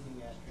they're using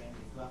mass transit,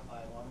 is go out and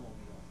buy an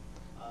automobile.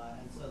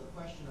 And so the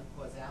question of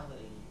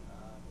causality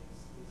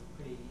is a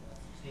pretty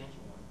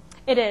substantial one.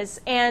 It is.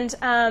 And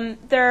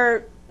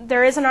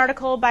there is an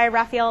article by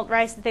Raphael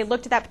Rice that they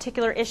looked at that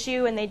particular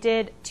issue and they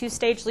did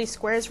two-stage least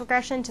squares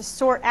regression to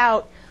sort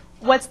out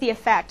what's the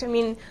effect. I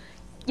mean,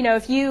 you know,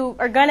 if you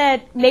are going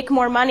to make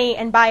more money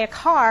and buy a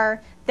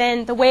car,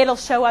 then the way it'll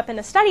show up in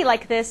a study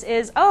like this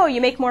is, oh,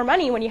 you make more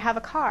money when you have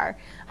a car.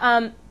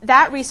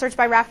 That research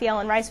by Raphael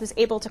and Rice was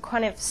able to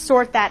kind of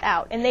sort that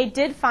out. And they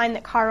did find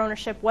that car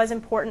ownership was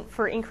important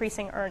for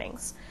increasing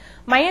earnings.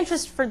 My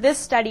interest for this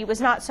study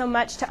was not so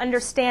much to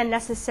understand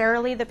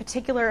necessarily the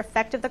particular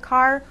effect of the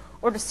car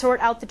or to sort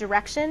out the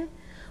direction.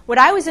 What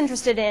I was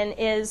interested in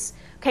is,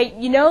 okay,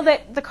 you know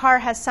that the car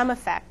has some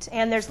effect,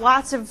 and there's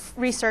lots of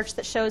research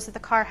that shows that the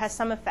car has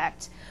some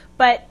effect,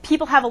 but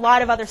people have a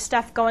lot of other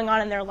stuff going on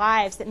in their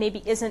lives that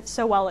maybe isn't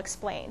so well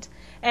explained.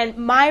 And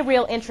my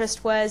real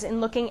interest was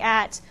in looking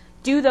at,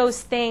 do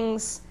those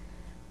things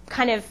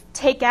kind of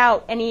take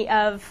out any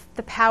of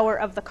the power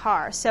of the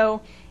car?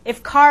 So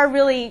if car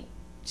really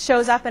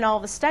shows up in all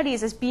the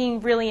studies as being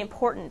really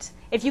important,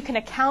 if you can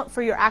account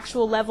for your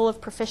actual level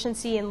of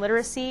proficiency and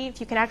literacy,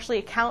 if you can actually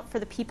account for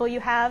the people you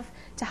have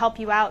to help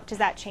you out, does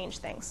that change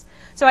things?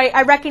 So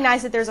I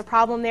recognize that there's a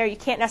problem there. You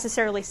can't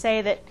necessarily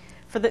say that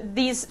for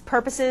these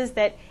purposes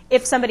that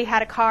if somebody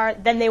had a car,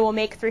 then they will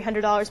make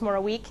 $300 more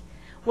a week.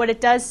 What it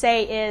does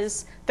say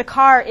is the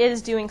car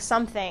is doing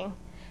something,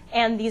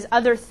 and these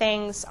other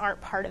things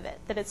aren't part of it,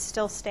 that it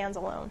still stands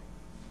alone.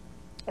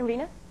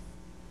 Irina?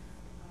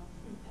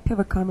 have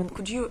a comment.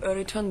 Could you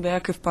return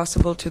back, if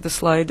possible, to the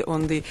slide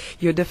on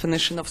your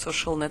definition of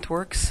social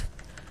networks?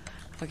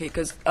 Okay,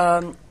 because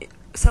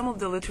some of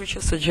the literature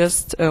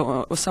suggests,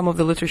 or some of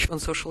the literature on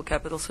social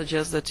capital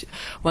suggests that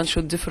one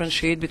should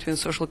differentiate between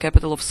social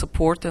capital of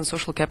support and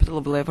social capital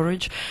of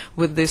leverage,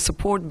 with the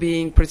support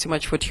being pretty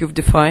much what you've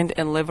defined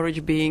and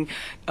leverage being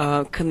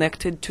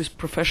connected to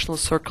professional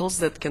circles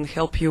that can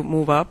help you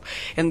move up.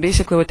 And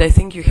basically what I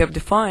think you have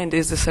defined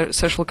is the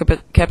social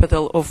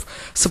capital of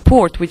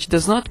support, which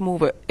does not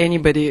move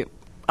anybody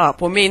up,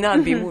 or may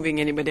not be moving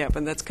anybody up,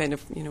 and that's kind of,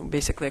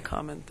 basically a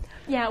comment.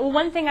 Yeah, well,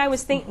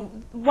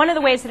 one of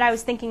the ways that I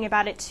was thinking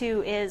about it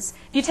too is,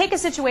 if you take a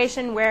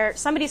situation where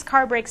somebody's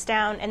car breaks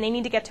down and they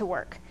need to get to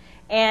work,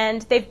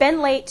 and they've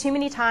been late too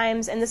many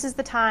times, and this is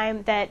the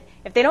time that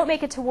if they don't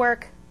make it to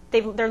work,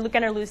 they're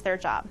going to lose their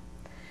job.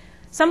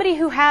 Somebody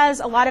who has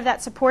a lot of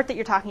that support that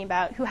you're talking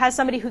about, who has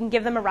somebody who can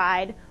give them a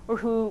ride, or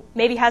who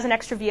maybe has an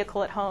extra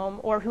vehicle at home,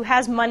 or who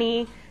has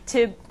money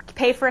to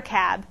pay for a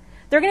cab,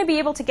 they're going to be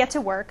able to get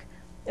to work.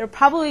 It'll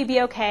probably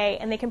be okay,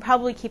 and they can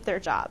probably keep their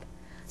job.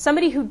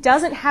 Somebody who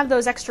doesn't have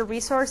those extra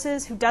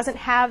resources, who doesn't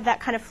have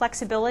that kind of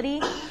flexibility,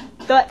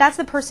 that's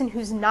the person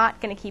who's not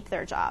going to keep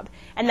their job,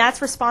 and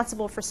that's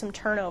responsible for some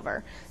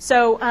turnover.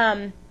 So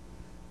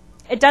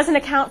it doesn't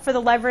account for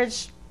the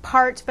leverage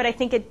part, but I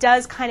think it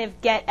does kind of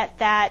get at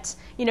that,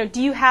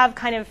 do you have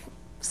kind of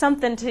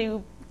something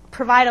to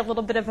provide a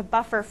little bit of a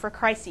buffer for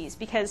crises?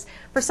 Because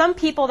for some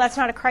people, that's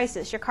not a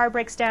crisis. Your car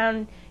breaks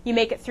down, you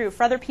make it through.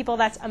 For other people,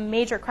 that's a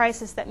major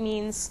crisis that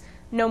means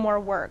no more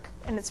work,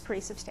 and it's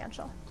pretty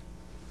substantial.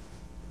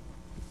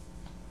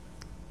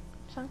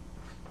 Sean?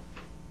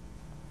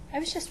 I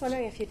was just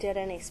wondering if you did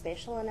any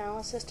spatial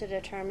analysis to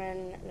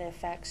determine the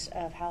effects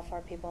of how far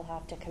people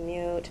have to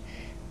commute,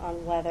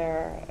 on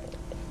whether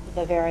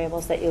the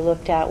variables that you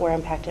looked at were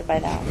impacted by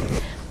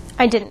that.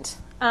 I didn't.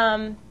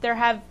 There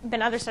have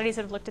been other studies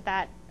that have looked at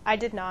that. I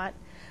did not.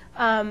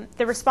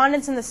 The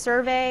respondents in the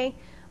survey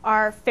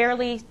are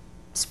fairly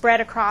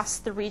spread across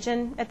the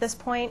region at this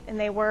point, and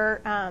they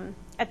were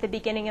at the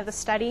beginning of the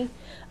study.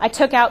 I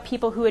took out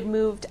people who had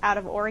moved out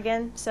of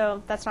Oregon,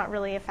 so that's not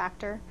really a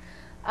factor.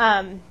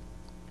 I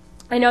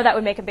know that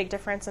would make a big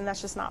difference, and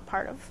that's just not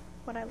part of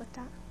what I looked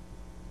at.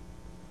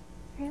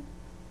 Yeah.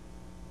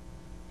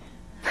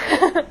 I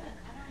don't have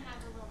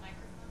a little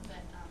microphone,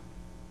 but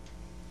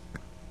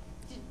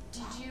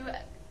did you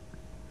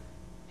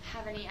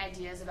have any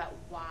ideas about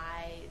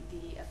why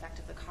the effect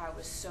of the car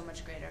was so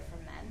much greater for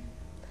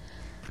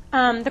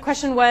men? The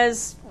question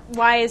was,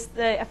 why is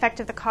the effect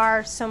of the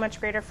car so much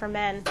greater for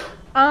men?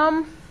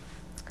 I'm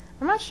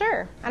not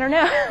sure. I don't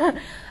know.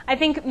 I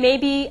think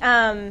maybe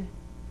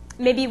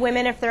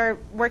women, if they're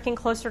working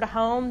closer to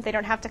home, they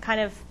don't have to kind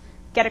of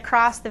get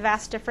across the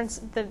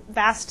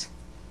vast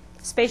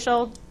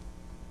spatial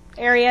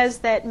areas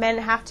that men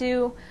have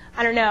to.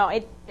 I don't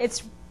know.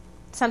 It's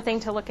something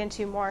to look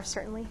into more,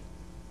 certainly.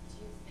 Do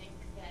you think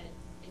that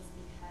it's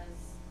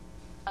because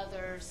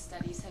other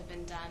studies have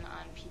been done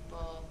on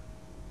people?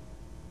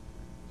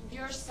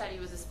 Your study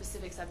was a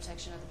specific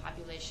subsection of the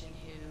population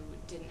who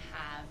didn't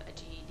have a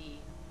GED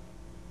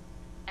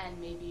and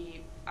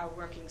maybe are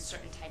working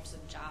certain types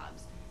of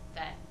jobs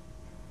that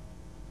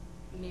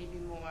may be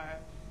more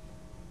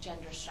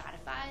gender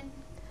stratified,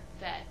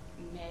 that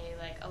may,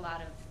 like a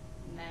lot of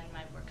men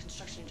might work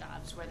construction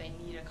jobs where they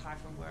need a car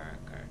for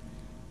work, or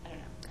I don't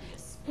know.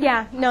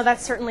 Yeah, no,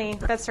 that's certainly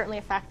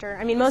a factor.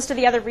 I mean, most of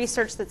the other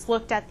research that's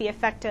looked at the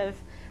effect of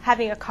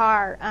having a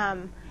car,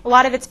 a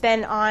lot of it's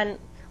been on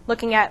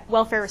looking at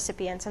welfare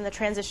recipients and the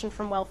transition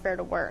from welfare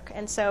to work,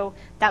 and so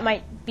that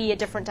might be a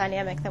different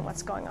dynamic than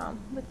what's going on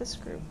with this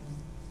group.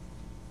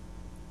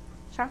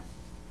 Sure.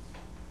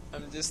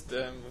 Just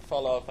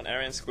follow up on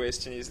Aaron's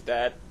question, is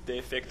that the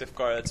effect of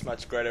car that's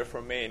much greater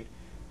for men,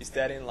 is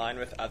that in line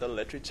with other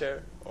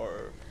literature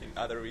or in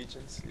other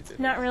regions?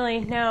 Not really,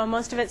 no.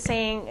 Most of it's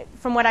saying,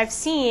 from what I've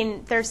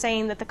seen, they're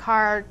saying that the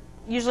car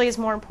usually is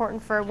more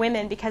important for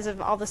women because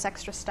of all this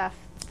extra stuff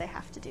they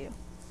have to do.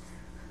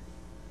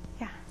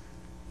 Yeah.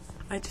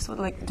 I just would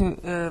like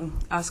to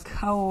ask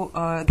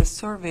how the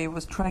survey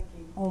was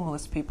tracking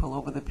homeless people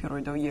over the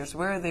period of years,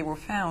 where they were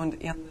found,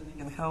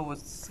 and how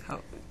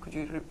could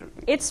you?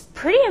 It's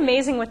pretty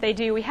amazing what they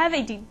do. We have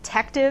a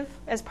detective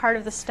as part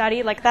of the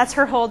study. Like, that's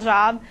her whole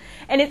job.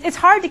 And it's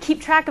hard to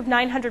keep track of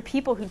 900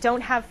 people who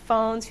don't have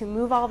phones, who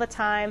move all the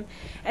time.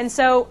 And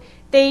so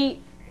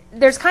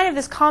there's kind of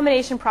this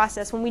combination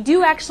process. When we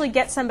do actually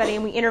get somebody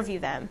and we interview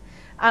them,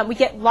 we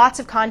get lots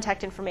of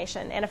contact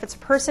information. And if it's a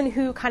person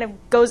who kind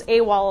of goes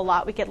AWOL a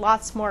lot, we get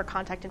lots more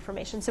contact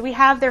information. So we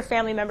have their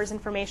family members'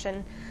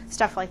 information,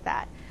 stuff like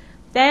that.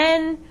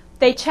 Then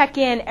they check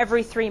in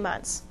every 3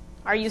 months.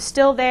 Are you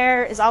still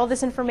there? Is all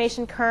this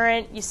information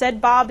current? You said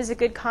Bob is a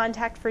good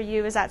contact for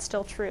you. Is that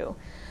still true?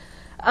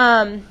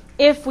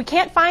 If we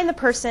can't find the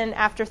person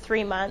after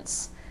 3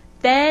 months,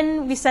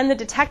 Then we send the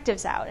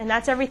detectives out, and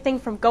that's everything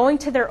from going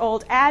to their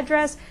old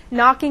address,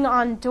 knocking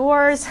on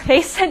doors.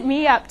 They sent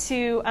me up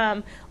to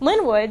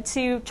Linwood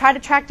to try to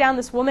track down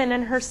this woman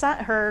and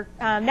her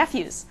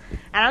nephews.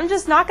 And I'm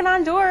just knocking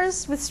on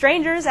doors with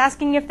strangers,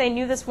 asking if they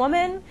knew this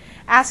woman,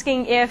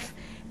 asking if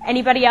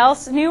anybody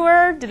else knew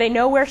her, do they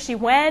know where she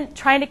went,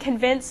 trying to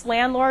convince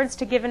landlords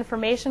to give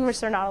information, which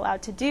they're not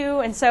allowed to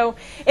do. And so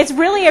it's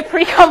really a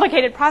pretty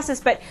complicated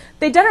process, but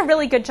they've done a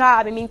really good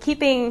job. I mean,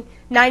 keeping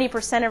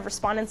 90% of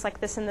respondents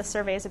like this in the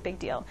survey is a big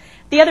deal.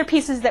 The other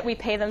piece is that we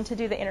pay them to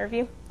do the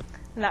interview,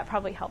 and that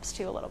probably helps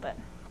too a little bit.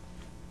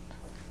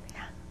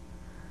 Yeah.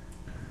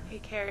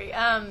 Hey, Kerri.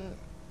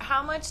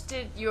 How much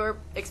did your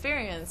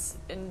experience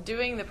in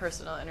doing the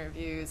personal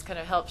interviews kind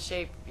of help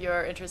shape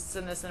your interests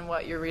in this and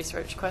what your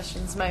research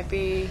questions might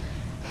be?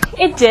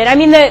 It did. I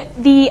mean,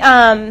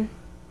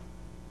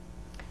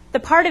 the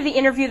part of the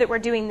interview that we're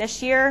doing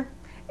this year,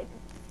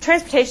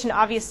 transportation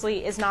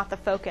obviously is not the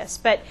focus,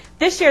 but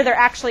this year they're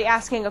actually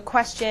asking a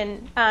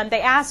question.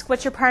 They ask,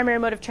 what's your primary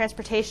mode of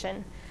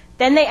transportation?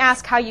 Then they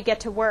ask how you get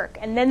to work,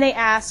 and then they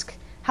ask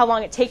how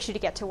long it takes you to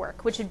get to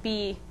work, which would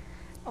be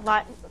a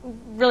lot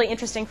really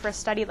interesting for a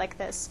study like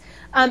this.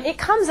 It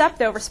comes up,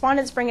 though.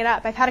 Respondents bring it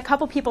up. I've had a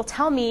couple people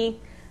tell me,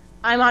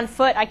 I'm on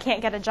foot, I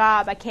can't get a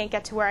job, I can't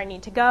get to where I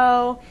need to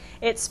go.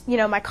 It's,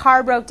 my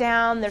car broke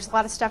down, there's a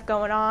lot of stuff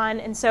going on.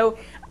 And so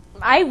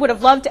I would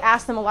have loved to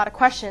ask them a lot of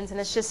questions,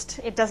 and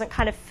it doesn't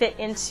kind of fit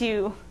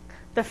into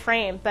the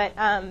frame. But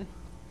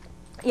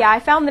yeah, I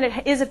found that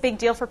it is a big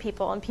deal for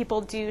people, and people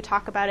do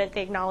talk about it,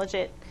 they acknowledge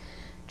it.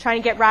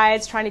 Trying to get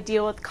rides, trying to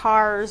deal with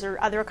cars or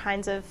other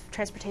kinds of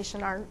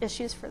transportation are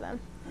issues for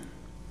them.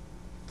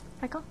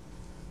 Michael?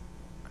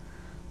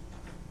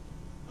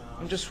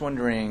 I'm just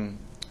wondering,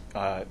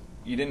 I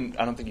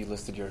don't think you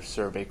listed your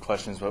survey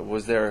questions, but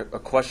was there a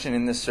question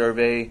in this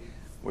survey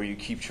where you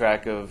keep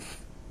track of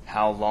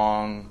how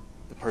long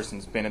the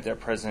person's been at their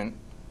present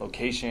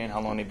location,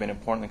 how long they've been in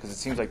Portland? Because it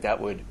seems like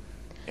that would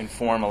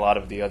inform a lot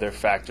of the other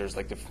factors,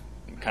 like the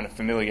kind of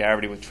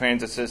familiarity with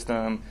transit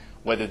system,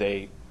 whether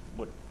they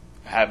would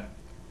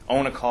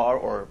own a car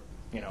or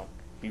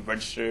be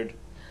registered.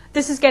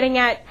 This is getting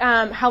at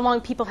how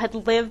long people had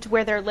lived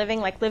where they're living,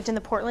 like lived in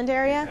the Portland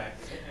area.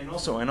 Exactly.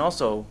 And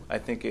also, I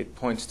think it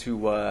points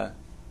to,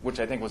 which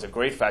I think was a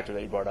great factor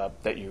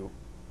that you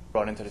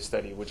brought into the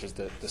study, which is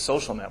the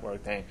social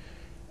network thing.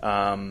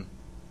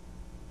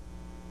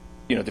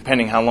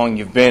 Depending how long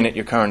you've been at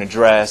your current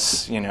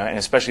address, and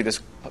especially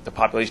the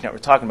population that we're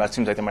talking about,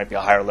 seems like there might be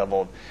a higher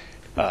level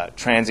of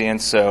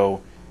transients.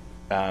 So.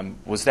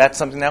 Was that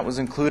something that was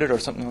included or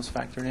something that was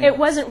factored in? It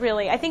wasn't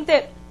really. I think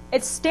that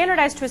it's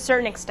standardized to a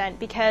certain extent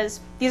because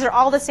these are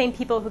all the same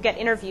people who get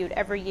interviewed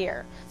every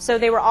year. So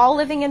they were all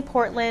living in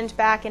Portland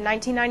back in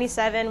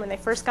 1997 when they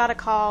first got a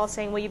call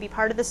saying, will you be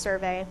part of the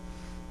survey?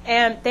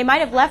 And they might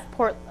have left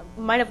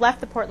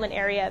the Portland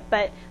area,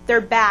 but they're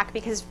back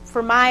because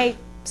for my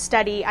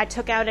study, I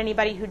took out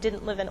anybody who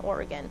didn't live in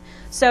Oregon.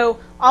 So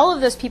all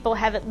of those people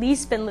have at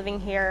least been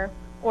living here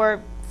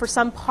or for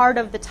some part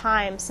of the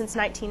time since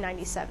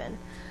 1997.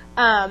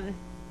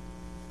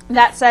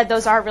 That said,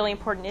 those are really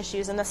important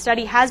issues, and the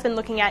study has been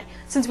looking at,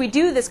 since we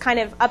do this kind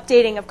of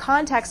updating of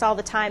contacts all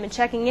the time and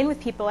checking in with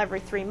people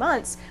every 3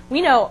 months,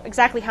 we know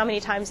exactly how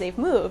many times they've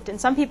moved, and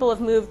some people have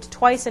moved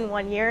twice in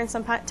 1 year, and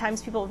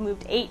sometimes people have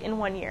moved 8 in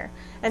 1 year.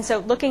 And so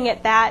looking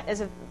at that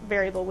as a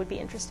variable would be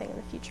interesting in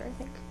the future, I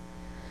think.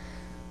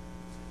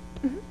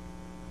 Mm-hmm.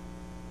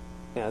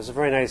 Yeah, it was a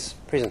very nice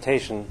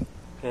presentation,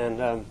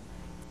 and I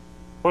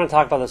want to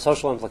talk about the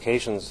social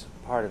implications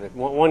part of it.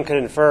 One could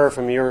infer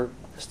from your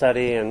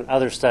study and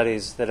other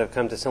studies that have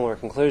come to similar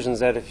conclusions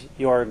that if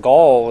your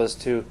goal was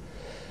to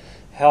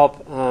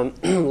help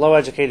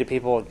low-educated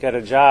people get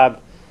a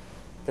job,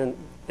 and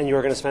you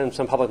were going to spend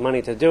some public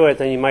money to do it,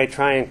 then you might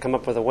try and come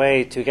up with a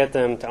way to get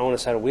them to own a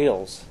set of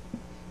wheels.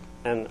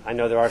 And I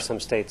know there are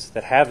some states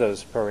that have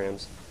those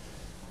programs.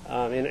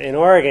 In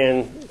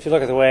Oregon, if you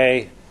look at the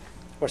way,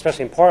 or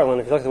especially in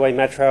Portland, if you look at the way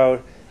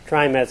Metro,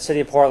 TriMet,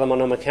 City of Portland,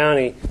 Multnomah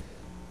County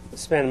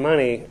spend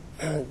money,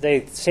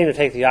 they seem to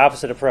take the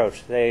opposite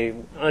approach. They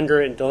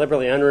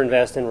deliberately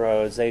underinvest in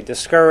roads. They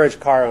discourage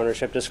car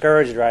ownership,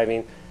 discourage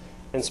driving,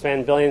 and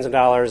spend billions of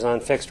dollars on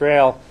fixed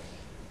rail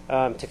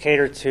to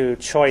cater to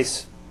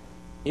choice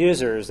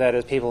users, that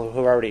is, people who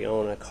already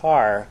own a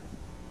car.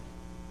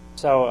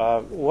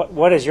 So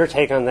what is your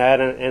take on that?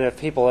 And if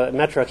people at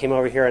Metro came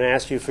over here and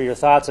asked you for your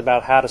thoughts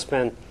about how to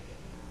spend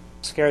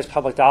scarce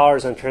public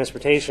dollars on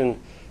transportation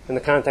in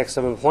the context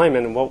of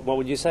employment, what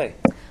would you say?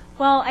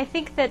 Well, I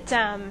think that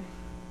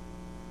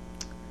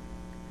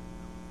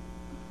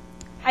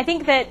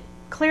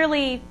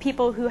clearly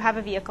people who have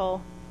a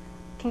vehicle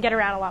can get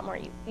around a lot more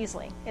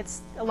easily.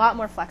 It's a lot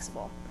more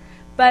flexible.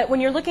 But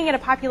when you're looking at a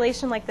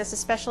population like this,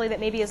 especially that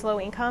maybe is low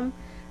income,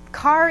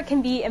 car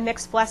can be a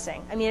mixed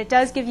blessing. I mean, it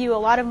does give you a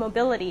lot of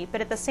mobility,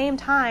 but at the same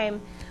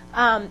time,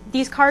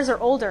 these cars are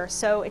older,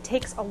 so it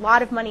takes a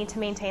lot of money to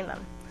maintain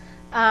them.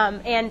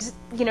 And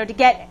to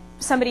get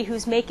somebody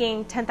who's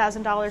making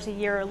 $10,000 a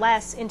year or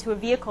less into a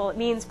vehicle, it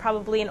means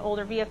probably an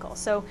older vehicle.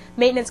 So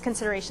maintenance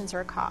considerations are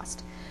a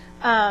cost.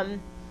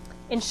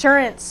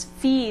 Insurance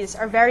fees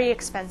are very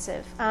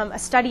expensive. A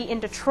study in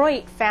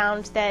Detroit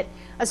found that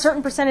a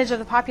certain percentage of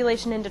the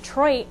population in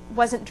Detroit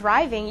wasn't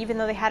driving even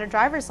though they had a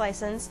driver's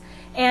license,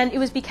 and it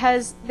was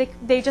because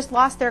they just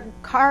lost their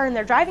car and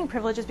their driving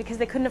privileges because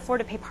they couldn't afford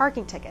to pay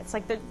parking tickets.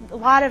 Like a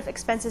lot of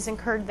expenses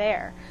incurred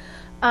there.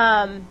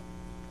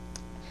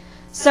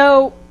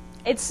 So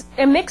it's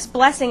a mixed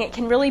blessing. It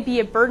can really be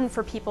a burden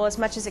for people as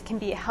much as it can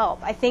be a help.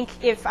 I think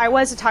if I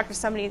was to talk to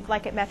somebody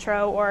like at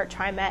Metro or at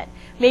TriMet,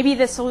 maybe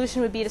the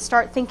solution would be to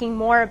start thinking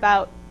more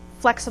about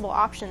flexible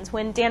options.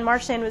 When Dan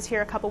Marchand was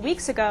here a couple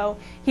weeks ago,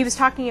 he was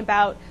talking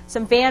about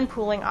some van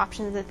pooling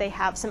options that they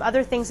have, some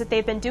other things that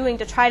they've been doing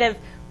to try to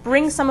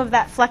bring some of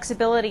that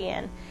flexibility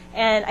in.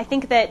 And I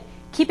think that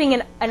keeping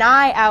an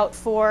eye out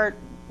for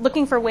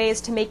looking for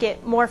ways to make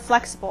it more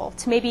flexible,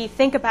 to maybe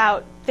think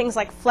about things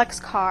like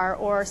FlexCar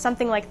or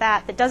something like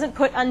that that doesn't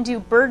put undue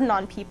burden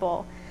on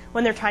people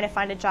when they're trying to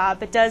find a job,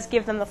 but does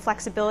give them the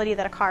flexibility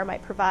that a car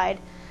might provide,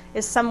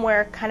 is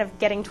somewhere kind of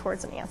getting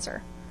towards an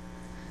answer.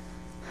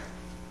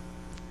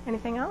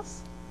 Anything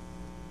else?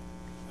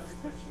 I have a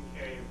question,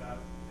 Kerri, about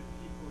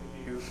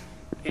the people you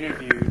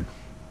interviewed.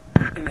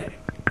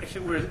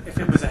 If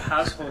it was a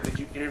household, did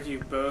you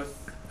interview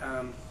both,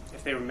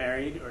 if they were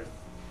married, or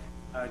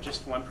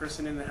just one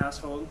person in the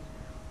household?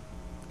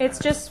 It's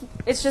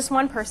just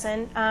one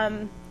person.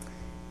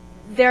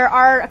 There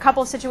are a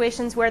couple of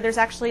situations where there's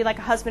actually like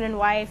a husband and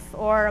wife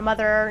or a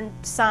mother and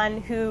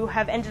son who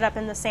have ended up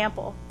in the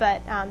sample,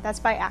 but that's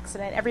by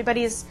accident.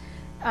 Everybody's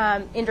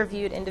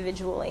interviewed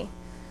individually.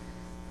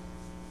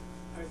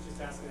 I was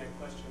just asking that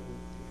question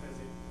because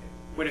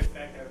it would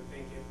affect, I would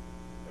think,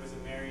 if it was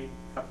a married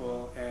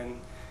couple and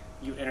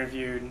you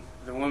interviewed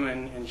the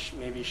woman and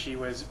maybe she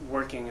was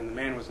working and the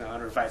man was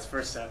not, or vice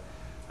versa.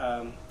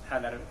 How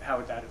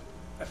would that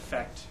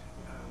affect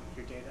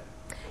your data?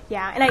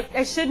 Yeah, and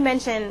I should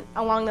mention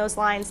along those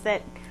lines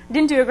that I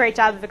didn't do a great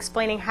job of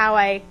explaining how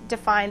I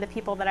defined the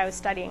people that I was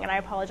studying, and I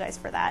apologize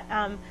for that.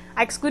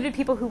 I excluded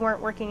people who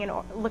weren't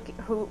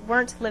who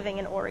weren't living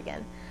in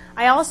Oregon.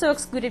 I also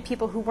excluded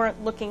people who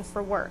weren't looking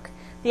for work.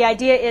 The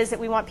idea is that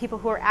we want people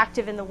who are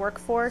active in the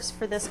workforce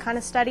for this kind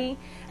of study,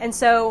 and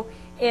so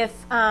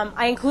if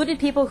I included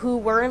people who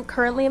weren't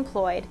currently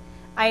employed,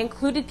 I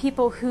included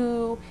people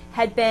who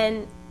had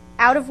been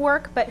out of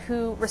work but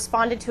who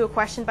responded to a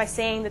question by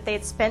saying that they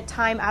had spent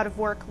time out of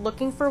work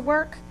looking for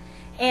work,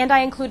 and I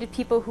included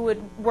people who had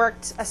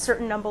worked a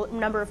certain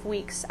number of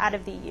weeks out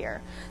of the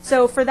year.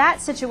 So for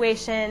that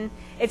situation,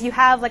 if you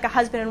have like a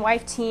husband and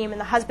wife team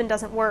and the husband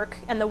doesn't work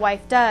and the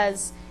wife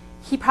does,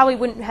 he probably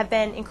wouldn't have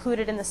been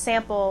included in the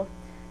sample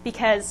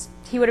because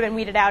he would have been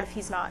weeded out if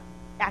he's not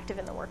active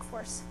in the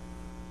workforce.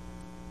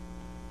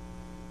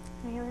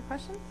 Any other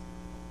questions?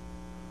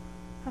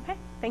 Okay,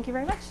 thank you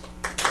very much.